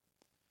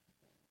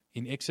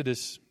 In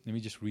Exodus, let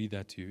me just read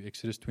that to you.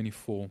 Exodus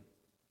 24,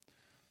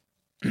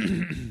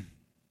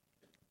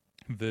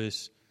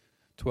 verse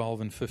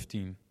 12 and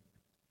 15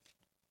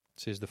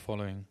 says the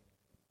following.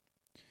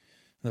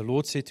 The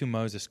Lord said to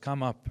Moses,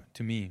 "Come up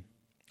to me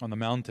on the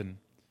mountain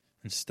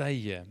and stay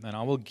here, and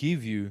I will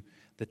give you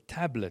the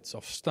tablets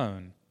of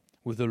stone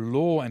with the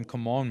law and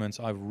commandments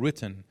I've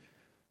written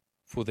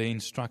for their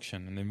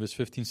instruction." And then verse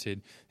 15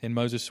 said, "Then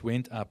Moses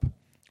went up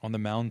on the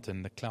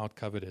mountain, the cloud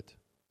covered it."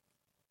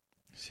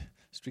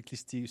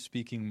 Strictly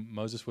speaking,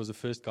 Moses was the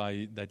first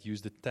guy that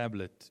used a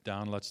tablet to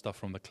download stuff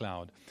from the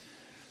cloud.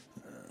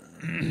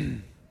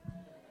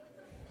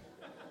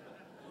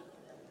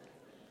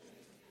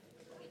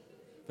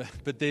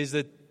 But there's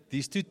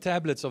these two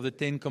tablets of the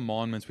Ten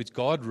Commandments, which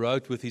God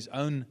wrote with his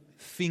own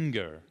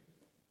finger,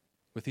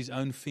 in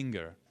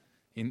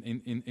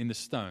the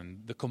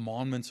stone, the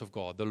commandments of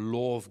God, the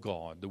law of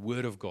God, the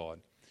word of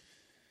God.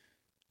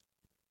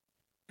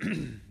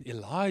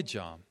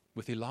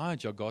 With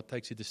Elijah, God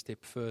takes it a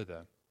step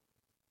further.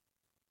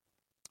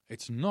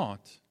 It's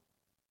not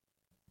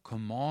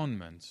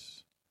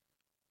commandments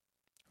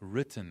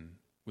written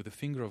with the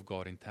finger of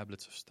God in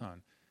tablets of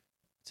stone.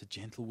 It's a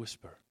gentle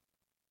whisper.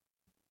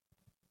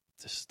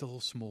 It's a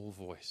still small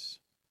voice,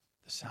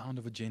 the sound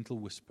of a gentle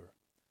whisper.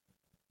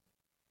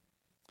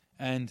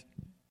 And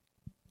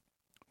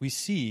we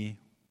see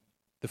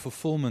the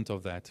fulfillment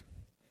of that.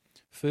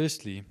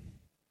 Firstly,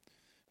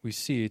 we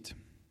see it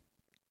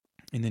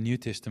in the New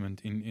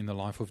Testament, in the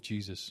life of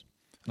Jesus.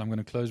 And I'm going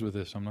to close with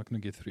this. I'm not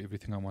going to get through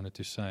everything I wanted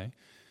to say.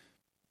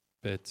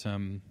 But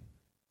I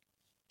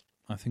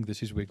think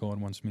this is where God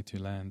wants me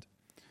to land.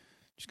 I'm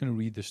just going to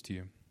read this to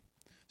you.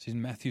 It says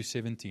in Matthew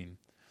 17.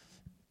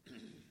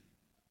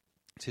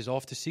 It says,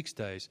 after 6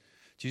 days,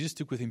 Jesus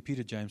took with him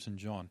Peter, James, and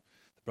John,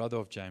 the brother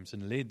of James,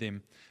 and led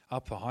them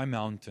up a high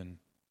mountain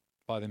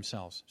by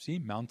themselves. See,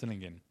 mountain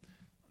again.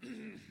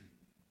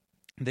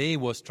 There he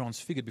was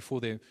transfigured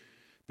before them,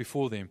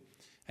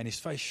 and his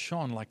face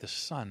shone like the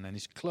sun, and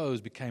his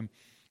clothes became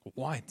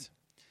white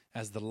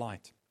as the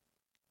light.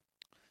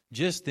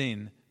 Just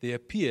then there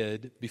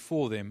appeared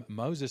before them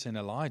Moses and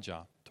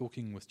Elijah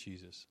talking with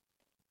Jesus.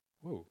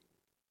 Whoa,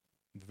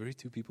 the very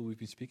two people we've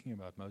been speaking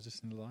about,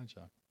 Moses and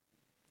Elijah.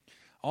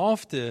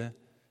 After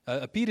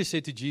Peter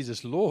said to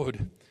Jesus,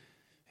 "Lord,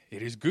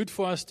 it is good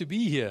for us to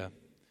be here.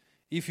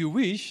 If you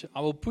wish,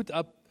 I will put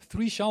up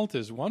 3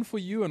 shelters, one for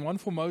you and one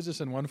for Moses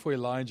and one for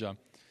Elijah."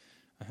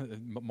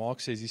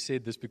 Mark says he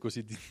said this because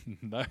he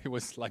didn't know. He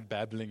was like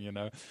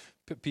babbling,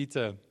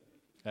 Peter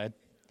had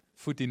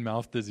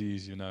foot-in-mouth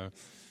disease, He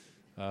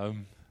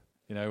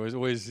was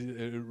always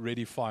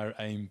ready, fire,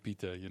 aim,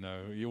 Peter,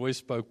 He always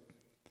spoke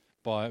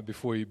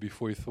before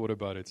he thought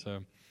about it.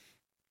 So,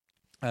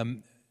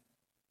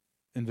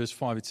 in verse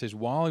 5 it says,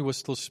 while he was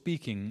still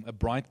speaking, a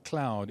bright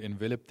cloud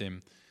enveloped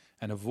them,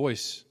 and a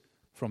voice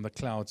from the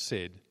cloud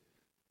said,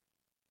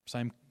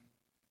 same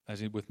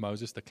as with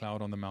Moses, the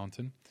cloud on the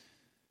mountain,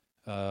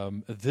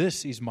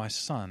 "This is my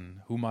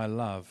son, whom I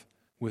love.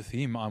 With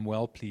him I'm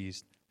well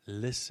pleased.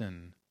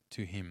 Listen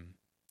to him."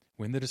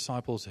 When the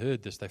disciples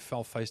heard this, they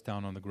fell face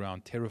down on the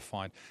ground,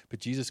 terrified.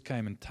 But Jesus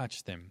came and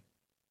touched them.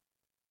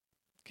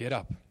 "Get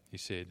up," he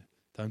said.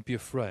 "Don't be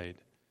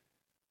afraid."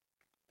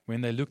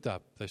 When they looked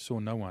up, they saw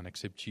no one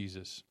except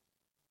Jesus.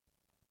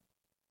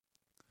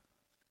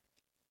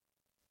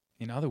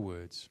 In other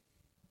words,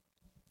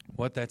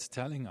 what that's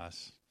telling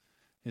us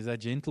is that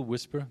gentle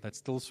whisper, that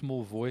still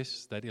small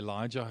voice that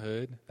Elijah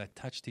heard that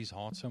touched his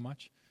heart so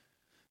much,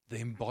 the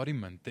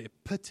embodiment, the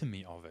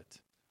epitome of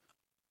it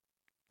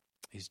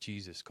is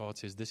Jesus. God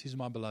says, "This is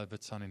my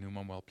beloved Son in whom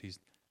I'm well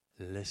pleased.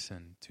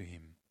 Listen to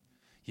him."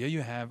 Here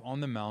you have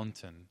on the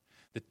mountain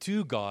the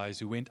 2 guys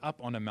who went up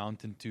on a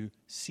mountain to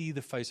see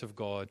the face of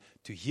God,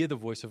 to hear the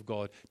voice of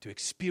God, to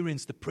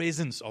experience the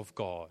presence of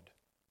God.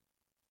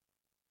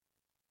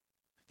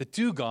 The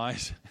 2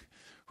 guys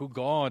who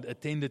God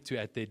attended to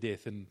at their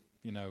death, and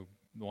the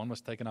one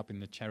was taken up in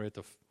the chariot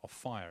of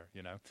fire,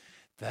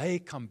 They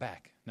come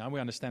back. Now we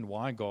understand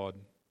why God,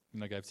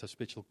 gave such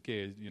special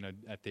care,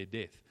 at their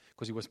death.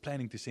 Because he was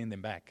planning to send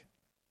them back.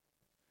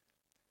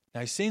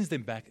 Now he sends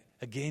them back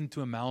again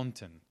to a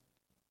mountain.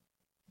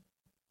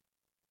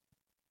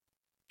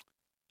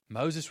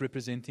 Moses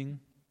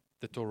representing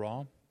the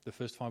Torah, the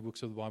first 5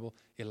 books of the Bible.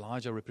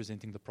 Elijah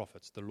representing the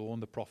prophets, the law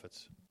and the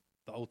prophets,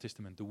 the Old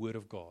Testament, the Word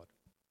of God.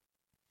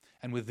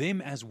 And with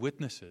them as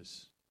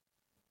witnesses,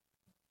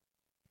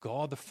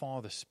 God the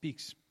Father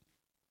speaks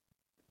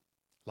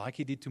like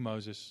he did to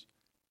Moses,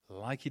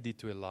 like he did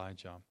to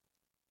Elijah.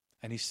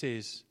 And he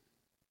says,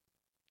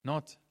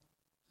 Not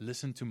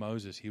listen to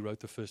Moses, he wrote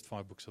the first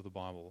 5 books of the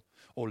Bible.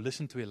 Or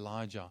listen to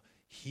Elijah,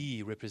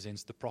 he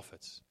represents the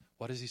prophets.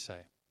 What does he say?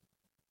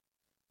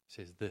 He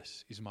says,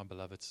 this is my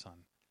beloved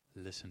Son,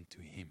 listen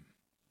to him.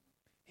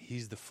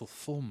 He's the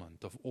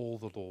fulfillment of all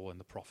the law and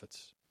the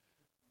prophets.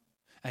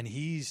 And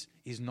he's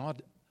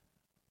not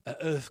an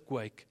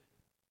earthquake,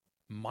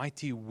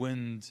 mighty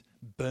wind,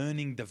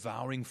 burning,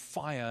 devouring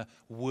fire,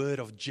 word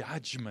of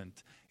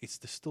judgment. It's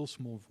the still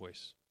small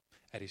voice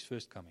at his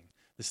first coming.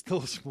 The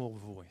still small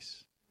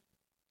voice.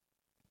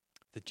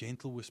 The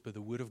gentle whisper,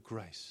 the word of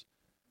grace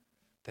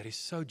that is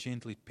so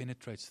gentle it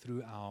penetrates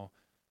through our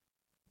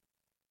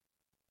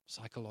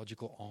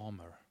psychological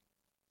armor,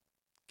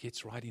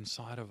 gets right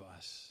inside of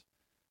us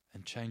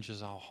and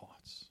changes our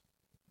hearts,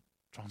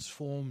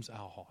 transforms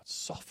our hearts,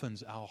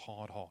 softens our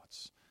hard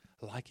hearts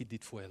like it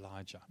did for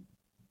Elijah.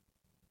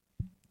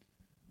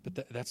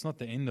 But that's not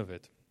the end of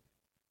it.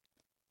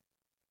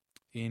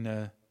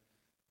 In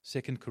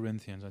 2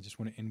 Corinthians, I just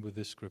want to end with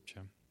this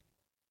scripture,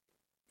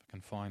 if I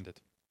can find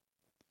it.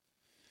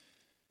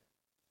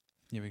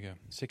 Here we go.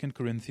 2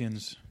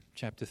 Corinthians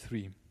chapter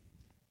 3.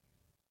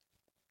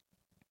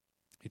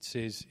 It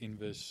says in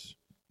verse,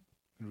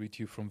 I'll read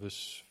to you from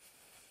verse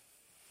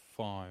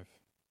 5.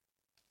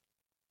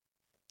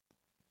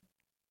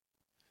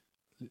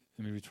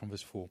 Let me read from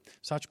verse 4.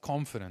 Such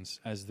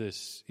confidence as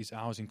this is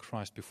ours in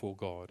Christ before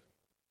God.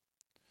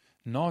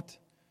 Not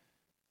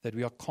that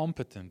we are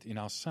competent in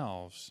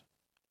ourselves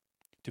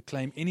to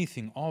claim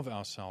anything of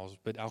ourselves,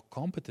 but our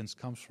competence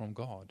comes from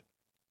God.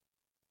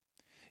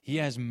 He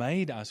has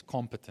made us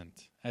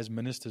competent as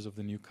ministers of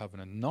the new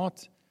covenant,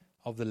 not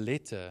of the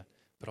letter,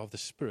 but of the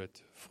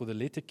Spirit. For the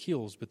letter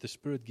kills, but the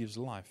Spirit gives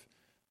life.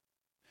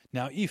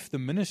 Now, if the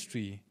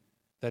ministry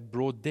that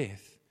brought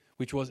death,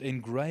 which was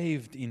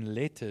engraved in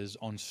letters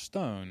on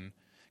stone,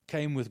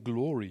 came with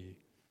glory,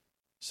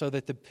 so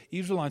that the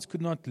Israelites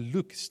could not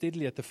look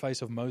steadily at the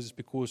face of Moses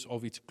because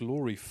of its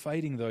glory,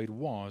 fading though it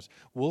was,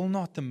 will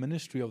not the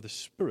ministry of the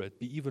Spirit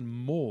be even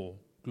more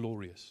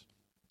glorious?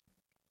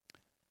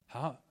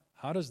 How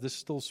does this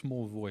still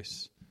small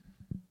voice,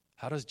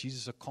 how does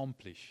Jesus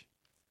accomplish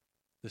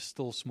this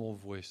still small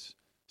voice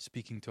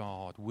speaking to our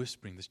heart,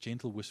 whispering, this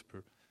gentle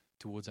whisper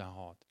towards our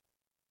heart?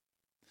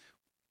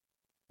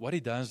 What he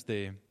does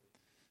there,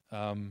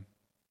 and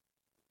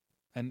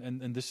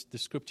this the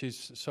scripture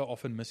is so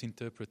often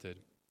misinterpreted.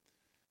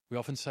 We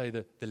often say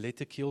that the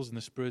letter kills and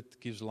the Spirit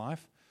gives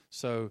life.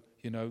 So,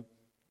 the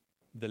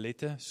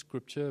letter,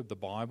 scripture, the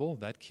Bible,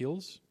 that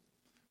kills.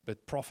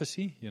 But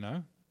prophecy,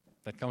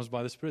 that comes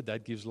by the Spirit,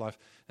 that gives life.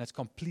 That's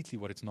completely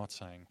what it's not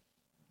saying.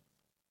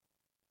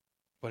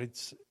 What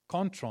it's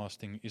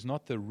contrasting is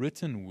not the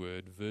written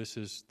word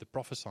versus the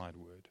prophesied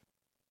word.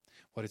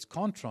 What it's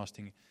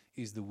contrasting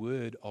is the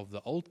word of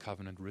the old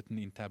covenant written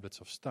in tablets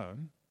of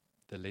stone,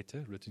 the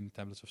letter written in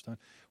tablets of stone,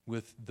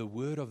 with the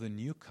word of the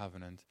new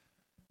covenant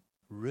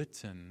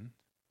written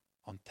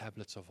on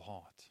tablets of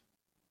heart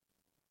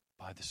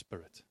by the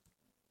Spirit.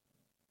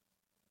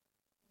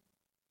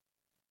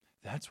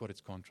 That's what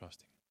it's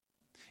contrasting.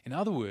 In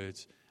other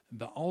words,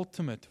 the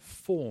ultimate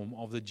form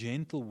of the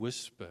gentle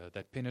whisper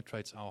that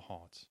penetrates our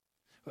hearts.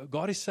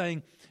 God is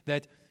saying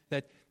that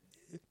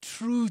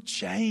true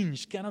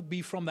change cannot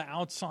be from the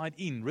outside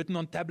in, written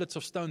on tablets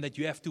of stone that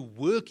you have to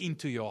work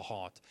into your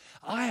heart.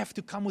 I have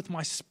to come with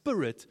my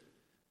Spirit,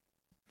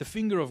 the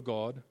finger of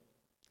God,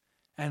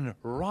 and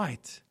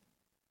write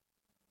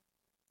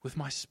with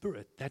my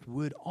Spirit that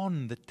word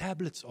on the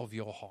tablets of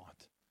your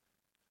heart.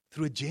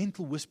 Through a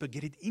gentle whisper,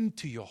 get it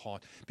into your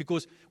heart.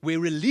 Because where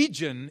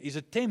religion is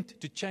attempt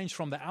to change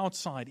from the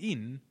outside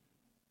in,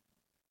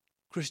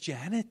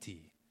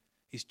 Christianity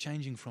is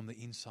changing from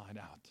the inside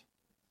out.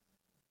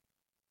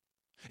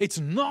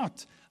 It's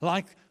not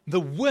like the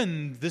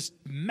wind, this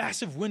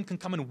massive wind can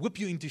come and whip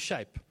you into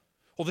shape.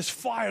 Or this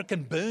fire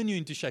can burn you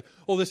into shape.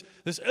 Or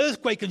this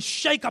earthquake can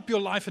shake up your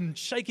life and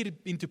shake it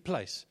into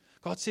place.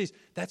 God says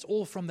that's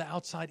all from the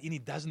outside in.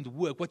 It doesn't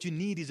work. What you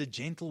need is a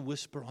gentle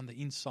whisper on the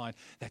inside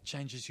that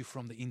changes you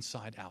from the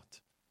inside out.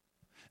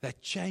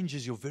 That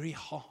changes your very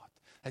heart.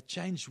 That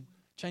changes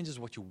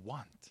what you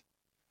want.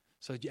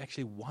 So that you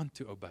actually want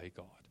to obey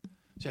God.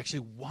 So you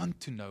actually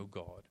want to know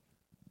God.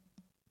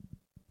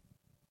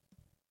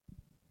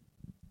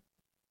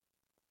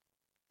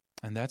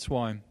 And that's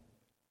why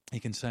he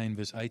can say in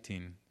verse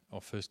 18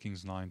 of 1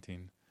 Kings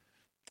 19,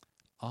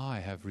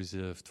 I have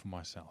reserved for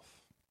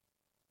myself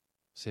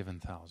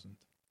 7,000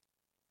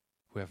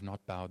 who have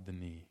not bowed the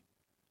knee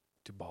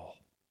to Baal.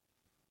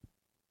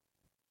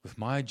 With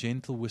my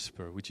gentle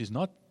whisper, which is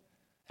not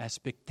as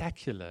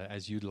spectacular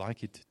as you'd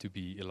like it to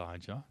be,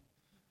 Elijah,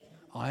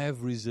 I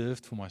have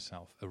reserved for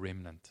myself a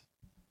remnant.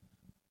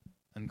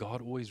 And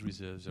God always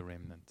reserves a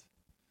remnant.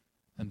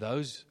 And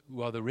those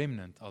who are the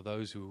remnant are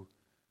those whose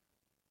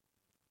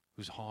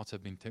hearts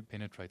have been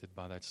penetrated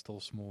by that still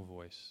small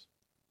voice,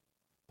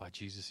 by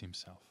Jesus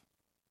himself.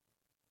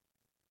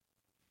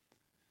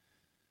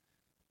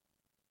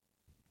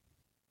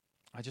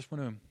 I just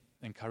want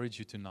to encourage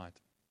you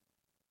tonight.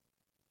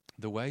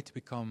 The way to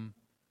become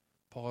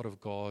part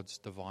of God's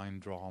divine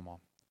drama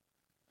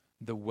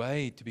the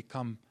way to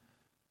become,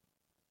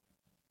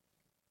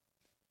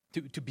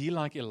 to be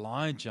like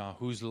Elijah,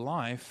 whose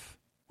life,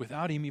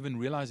 without him even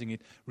realizing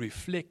it,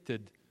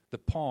 reflected the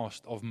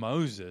past of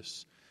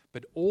Moses,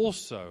 but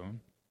also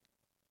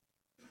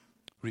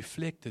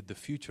reflected the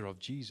future of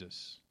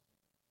Jesus,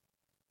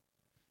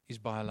 is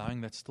by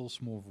allowing that still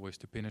small voice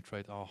to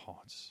penetrate our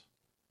hearts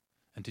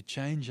and to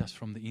change us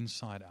from the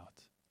inside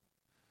out.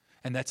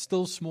 And that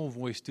still small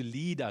voice to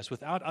lead us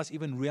without us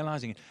even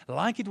realizing it,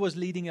 like it was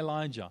leading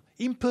Elijah,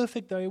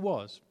 imperfect though he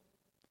was,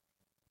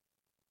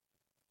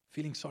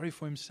 feeling sorry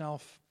for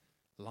himself,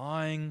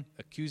 lying,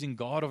 accusing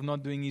God of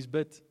not doing his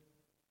bit.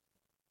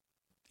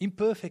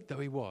 Imperfect though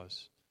he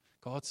was,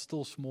 God's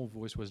still small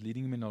voice was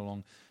leading him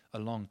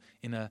along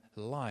in a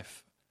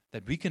life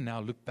that we can now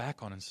look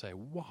back on and say,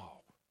 wow,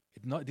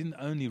 it didn't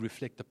only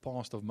reflect the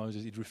past of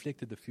Moses, it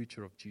reflected the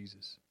future of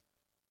Jesus.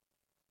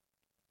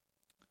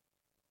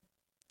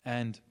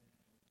 And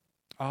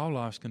our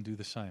lives can do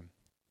the same.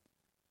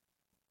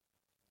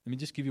 Let me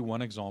just give you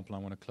one example. I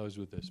want to close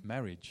with this.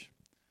 Marriage.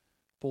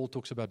 Paul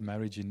talks about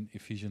marriage in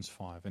Ephesians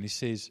 5, and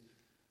he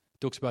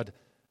talks about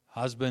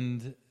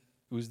husband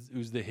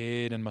who's the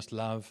head and must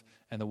love,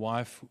 and the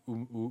wife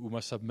who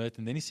must submit.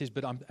 And then he says,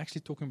 but I'm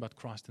actually talking about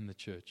Christ and the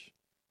church.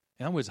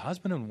 In other words,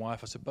 husband and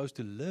wife are supposed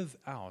to live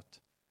out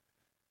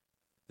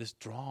this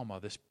drama,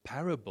 this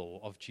parable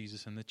of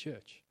Jesus and the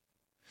church.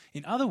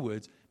 In other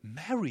words,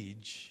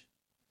 marriage,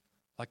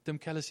 like Tim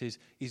Keller says,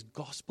 is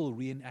gospel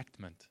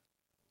reenactment.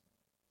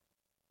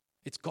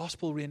 It's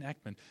gospel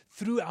reenactment.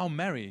 Through our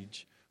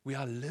marriage, we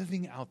are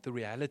living out the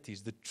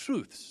realities, the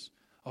truths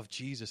of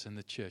Jesus and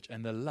the church,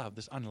 and the love,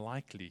 this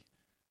unlikely,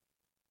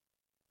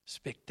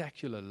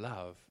 spectacular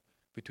love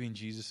between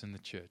Jesus and the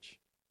church.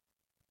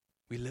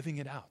 We're living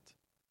it out.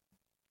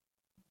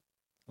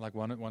 Like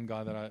one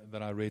guy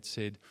that I read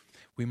said,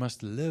 we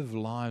must live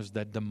lives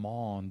that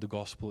demand the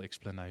gospel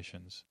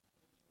explanations.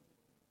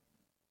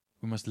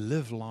 We must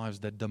live lives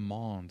that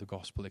demand the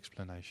gospel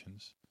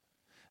explanations.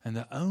 And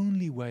the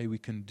only way we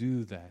can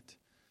do that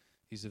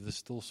is if the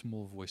still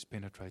small voice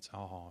penetrates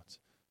our hearts.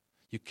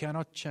 You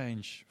cannot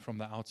change from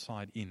the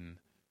outside in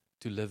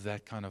to live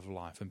that kind of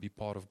life and be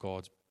part of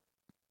God's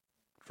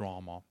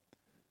drama.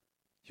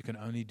 You can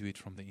only do it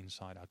from the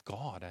inside out.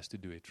 God has to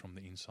do it from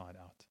the inside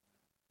out.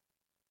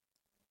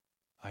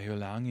 Are you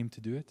allowing Him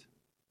to do it?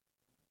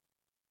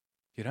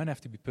 You don't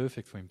have to be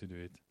perfect for Him to do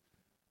it.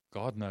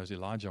 God knows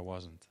Elijah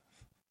wasn't.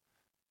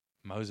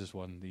 Moses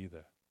wasn't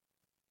either.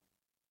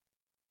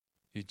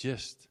 You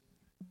just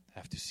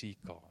have to seek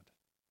God.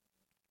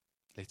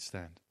 Let's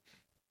stand.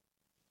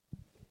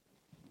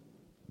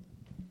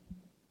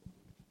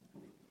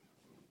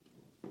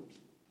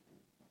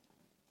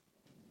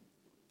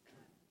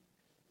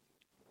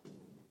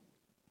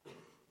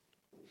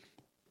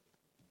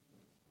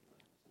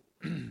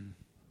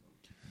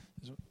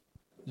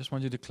 Just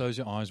want you to close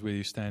your eyes where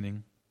you're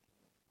standing.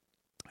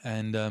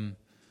 And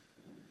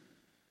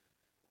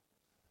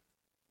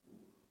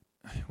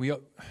we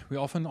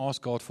often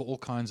ask God for all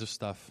kinds of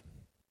stuff.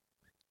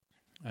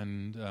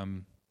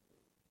 And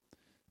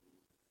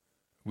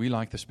we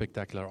like the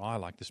spectacular. I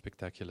like the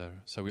spectacular.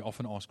 So we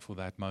often ask for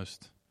that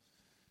most.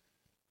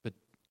 But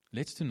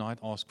let's tonight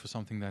ask for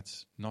something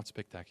that's not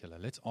spectacular.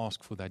 Let's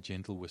ask for that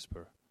gentle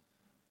whisper.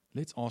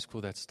 Let's ask for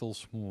that still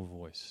small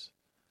voice.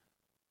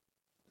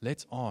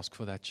 Let's ask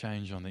for that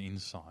change on the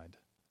inside.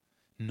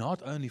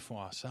 Not only for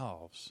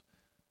ourselves,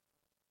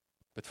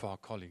 but for our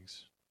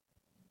colleagues,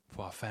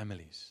 for our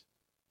families,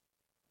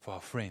 for our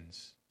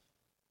friends.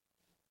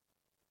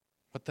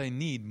 What they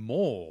need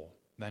more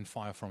than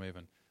fire from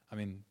heaven. I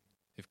mean,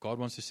 if God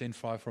wants to send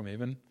fire from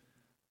heaven,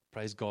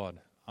 praise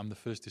God. I'm the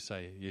first to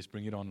say, yes,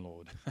 bring it on,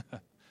 Lord.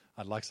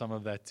 I'd like some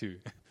of that too.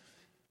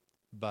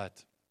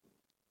 But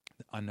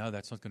I know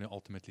that's not going to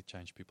ultimately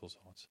change people's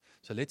hearts.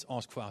 So let's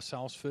ask for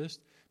ourselves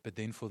first, but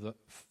then for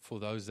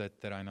those that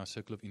are in our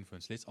circle of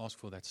influence, let's ask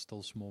for that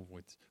still small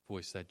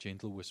voice, that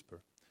gentle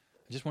whisper.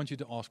 I just want you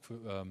to ask for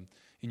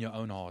in your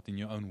own heart, in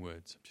your own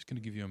words. I'm just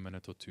going to give you a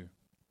minute or two.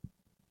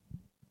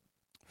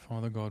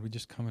 Father God, we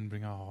just come and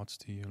bring our hearts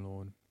to you,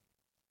 Lord.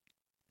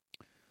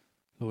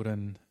 Lord,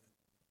 and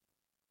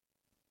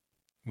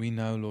we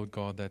know, Lord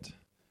God, that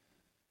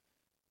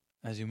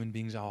as human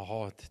beings, our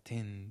hearts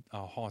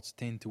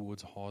tend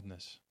towards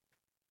hardness.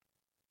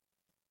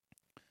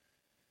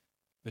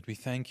 But we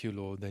thank you,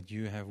 Lord, that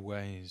you have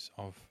ways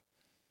of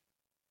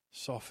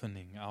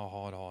softening our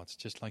hard hearts,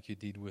 just like you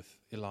did with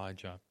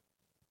Elijah.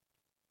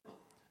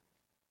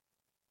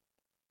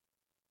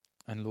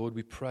 And Lord,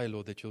 we pray,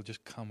 Lord, that you'll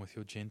just come with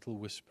your gentle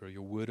whisper,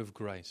 your word of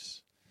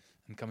grace,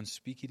 and come and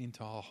speak it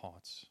into our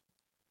hearts.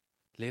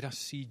 Let us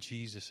see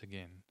Jesus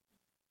again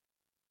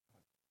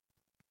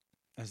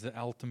as the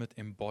ultimate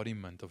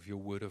embodiment of your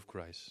word of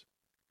grace.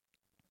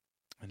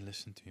 And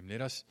listen to him.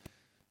 Let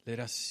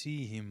us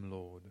see him,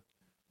 Lord,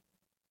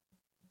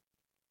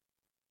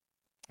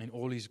 in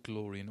all his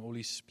glory, in all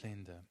his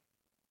splendor,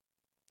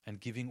 and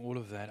giving all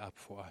of that up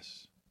for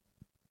us.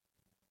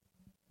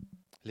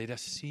 Let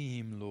us see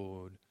him,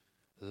 Lord,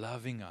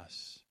 loving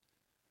us.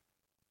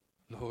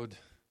 Lord,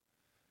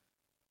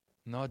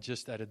 not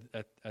just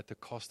at the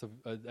cost of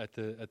at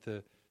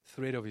the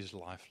threat of his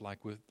life,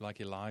 like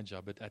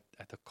Elijah, but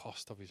at the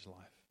cost of his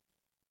life.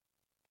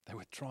 They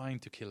were trying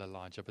to kill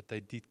Elijah, but they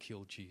did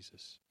kill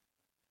Jesus.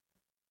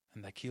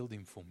 And they killed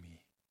him for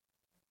me.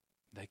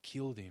 They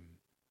killed him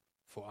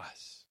for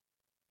us.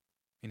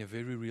 In a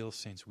very real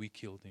sense, we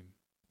killed him.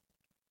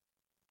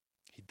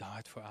 He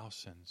died for our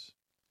sins.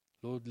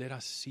 Lord, let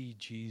us see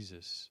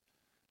Jesus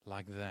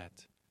like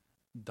that,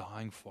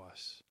 dying for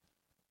us.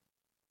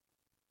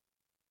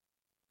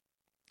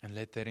 And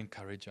let that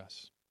encourage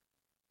us.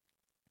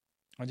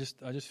 I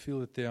just feel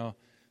that there are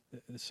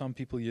some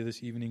people here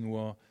this evening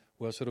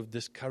who are sort of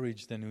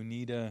discouraged and who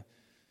need a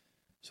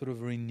sort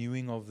of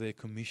renewing of their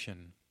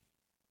commission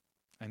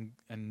and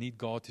need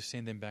God to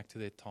send them back to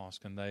their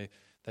task. And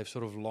they've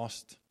sort of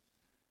lost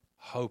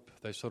hope.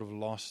 They've sort of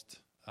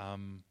lost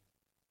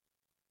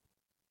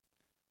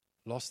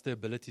the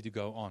ability to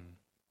go on.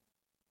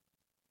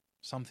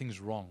 Something's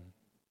wrong.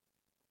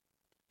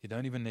 You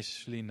don't even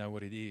necessarily know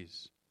what it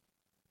is.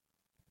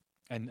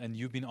 And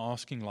you've been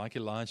asking, like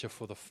Elijah,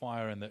 for the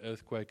fire and the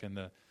earthquake and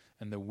the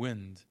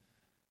wind.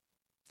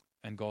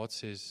 And God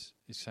is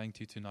saying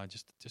to you tonight,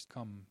 just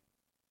come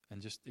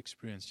and just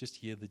experience, just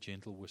hear the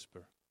gentle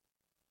whisper.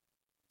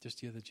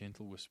 Just hear the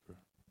gentle whisper.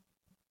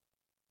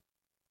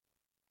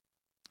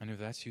 And if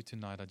that's you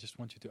tonight, I just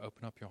want you to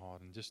open up your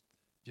heart and just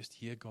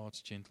hear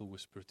God's gentle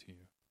whisper to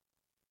you.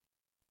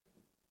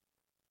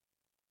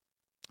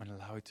 And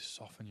allow it to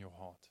soften your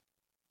heart.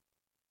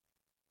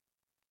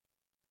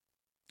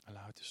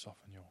 Allow it to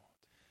soften your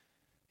heart.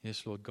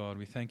 Yes, Lord God,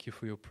 we thank you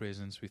for your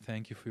presence. We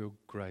thank you for your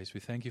grace. We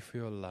thank you for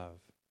your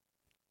love.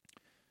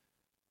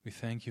 We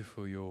thank you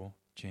for your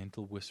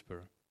gentle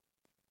whisper.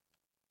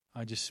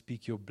 I just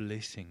speak your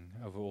blessing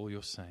over all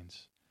your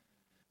saints.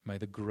 May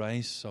the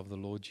grace of the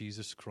Lord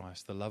Jesus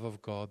Christ, the love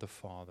of God the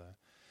Father,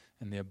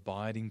 and the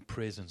abiding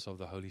presence of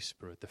the Holy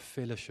Spirit, the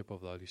fellowship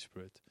of the Holy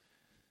Spirit,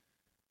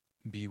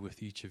 be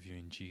with each of you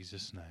in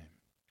Jesus' name.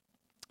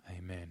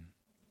 Amen.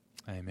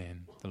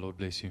 Amen. The Lord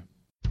bless you.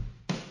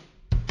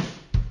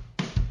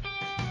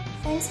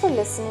 Thanks for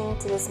listening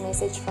to this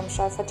message from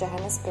Shofar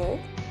Johannesburg.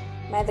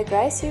 May the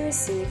grace you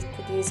received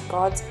produce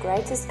God's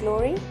greatest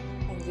glory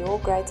and your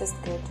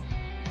greatest good.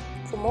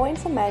 For more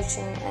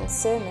information and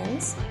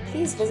sermons,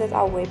 please visit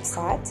our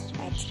website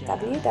at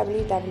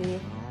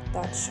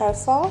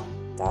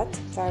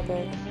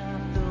www.shofar.joburg.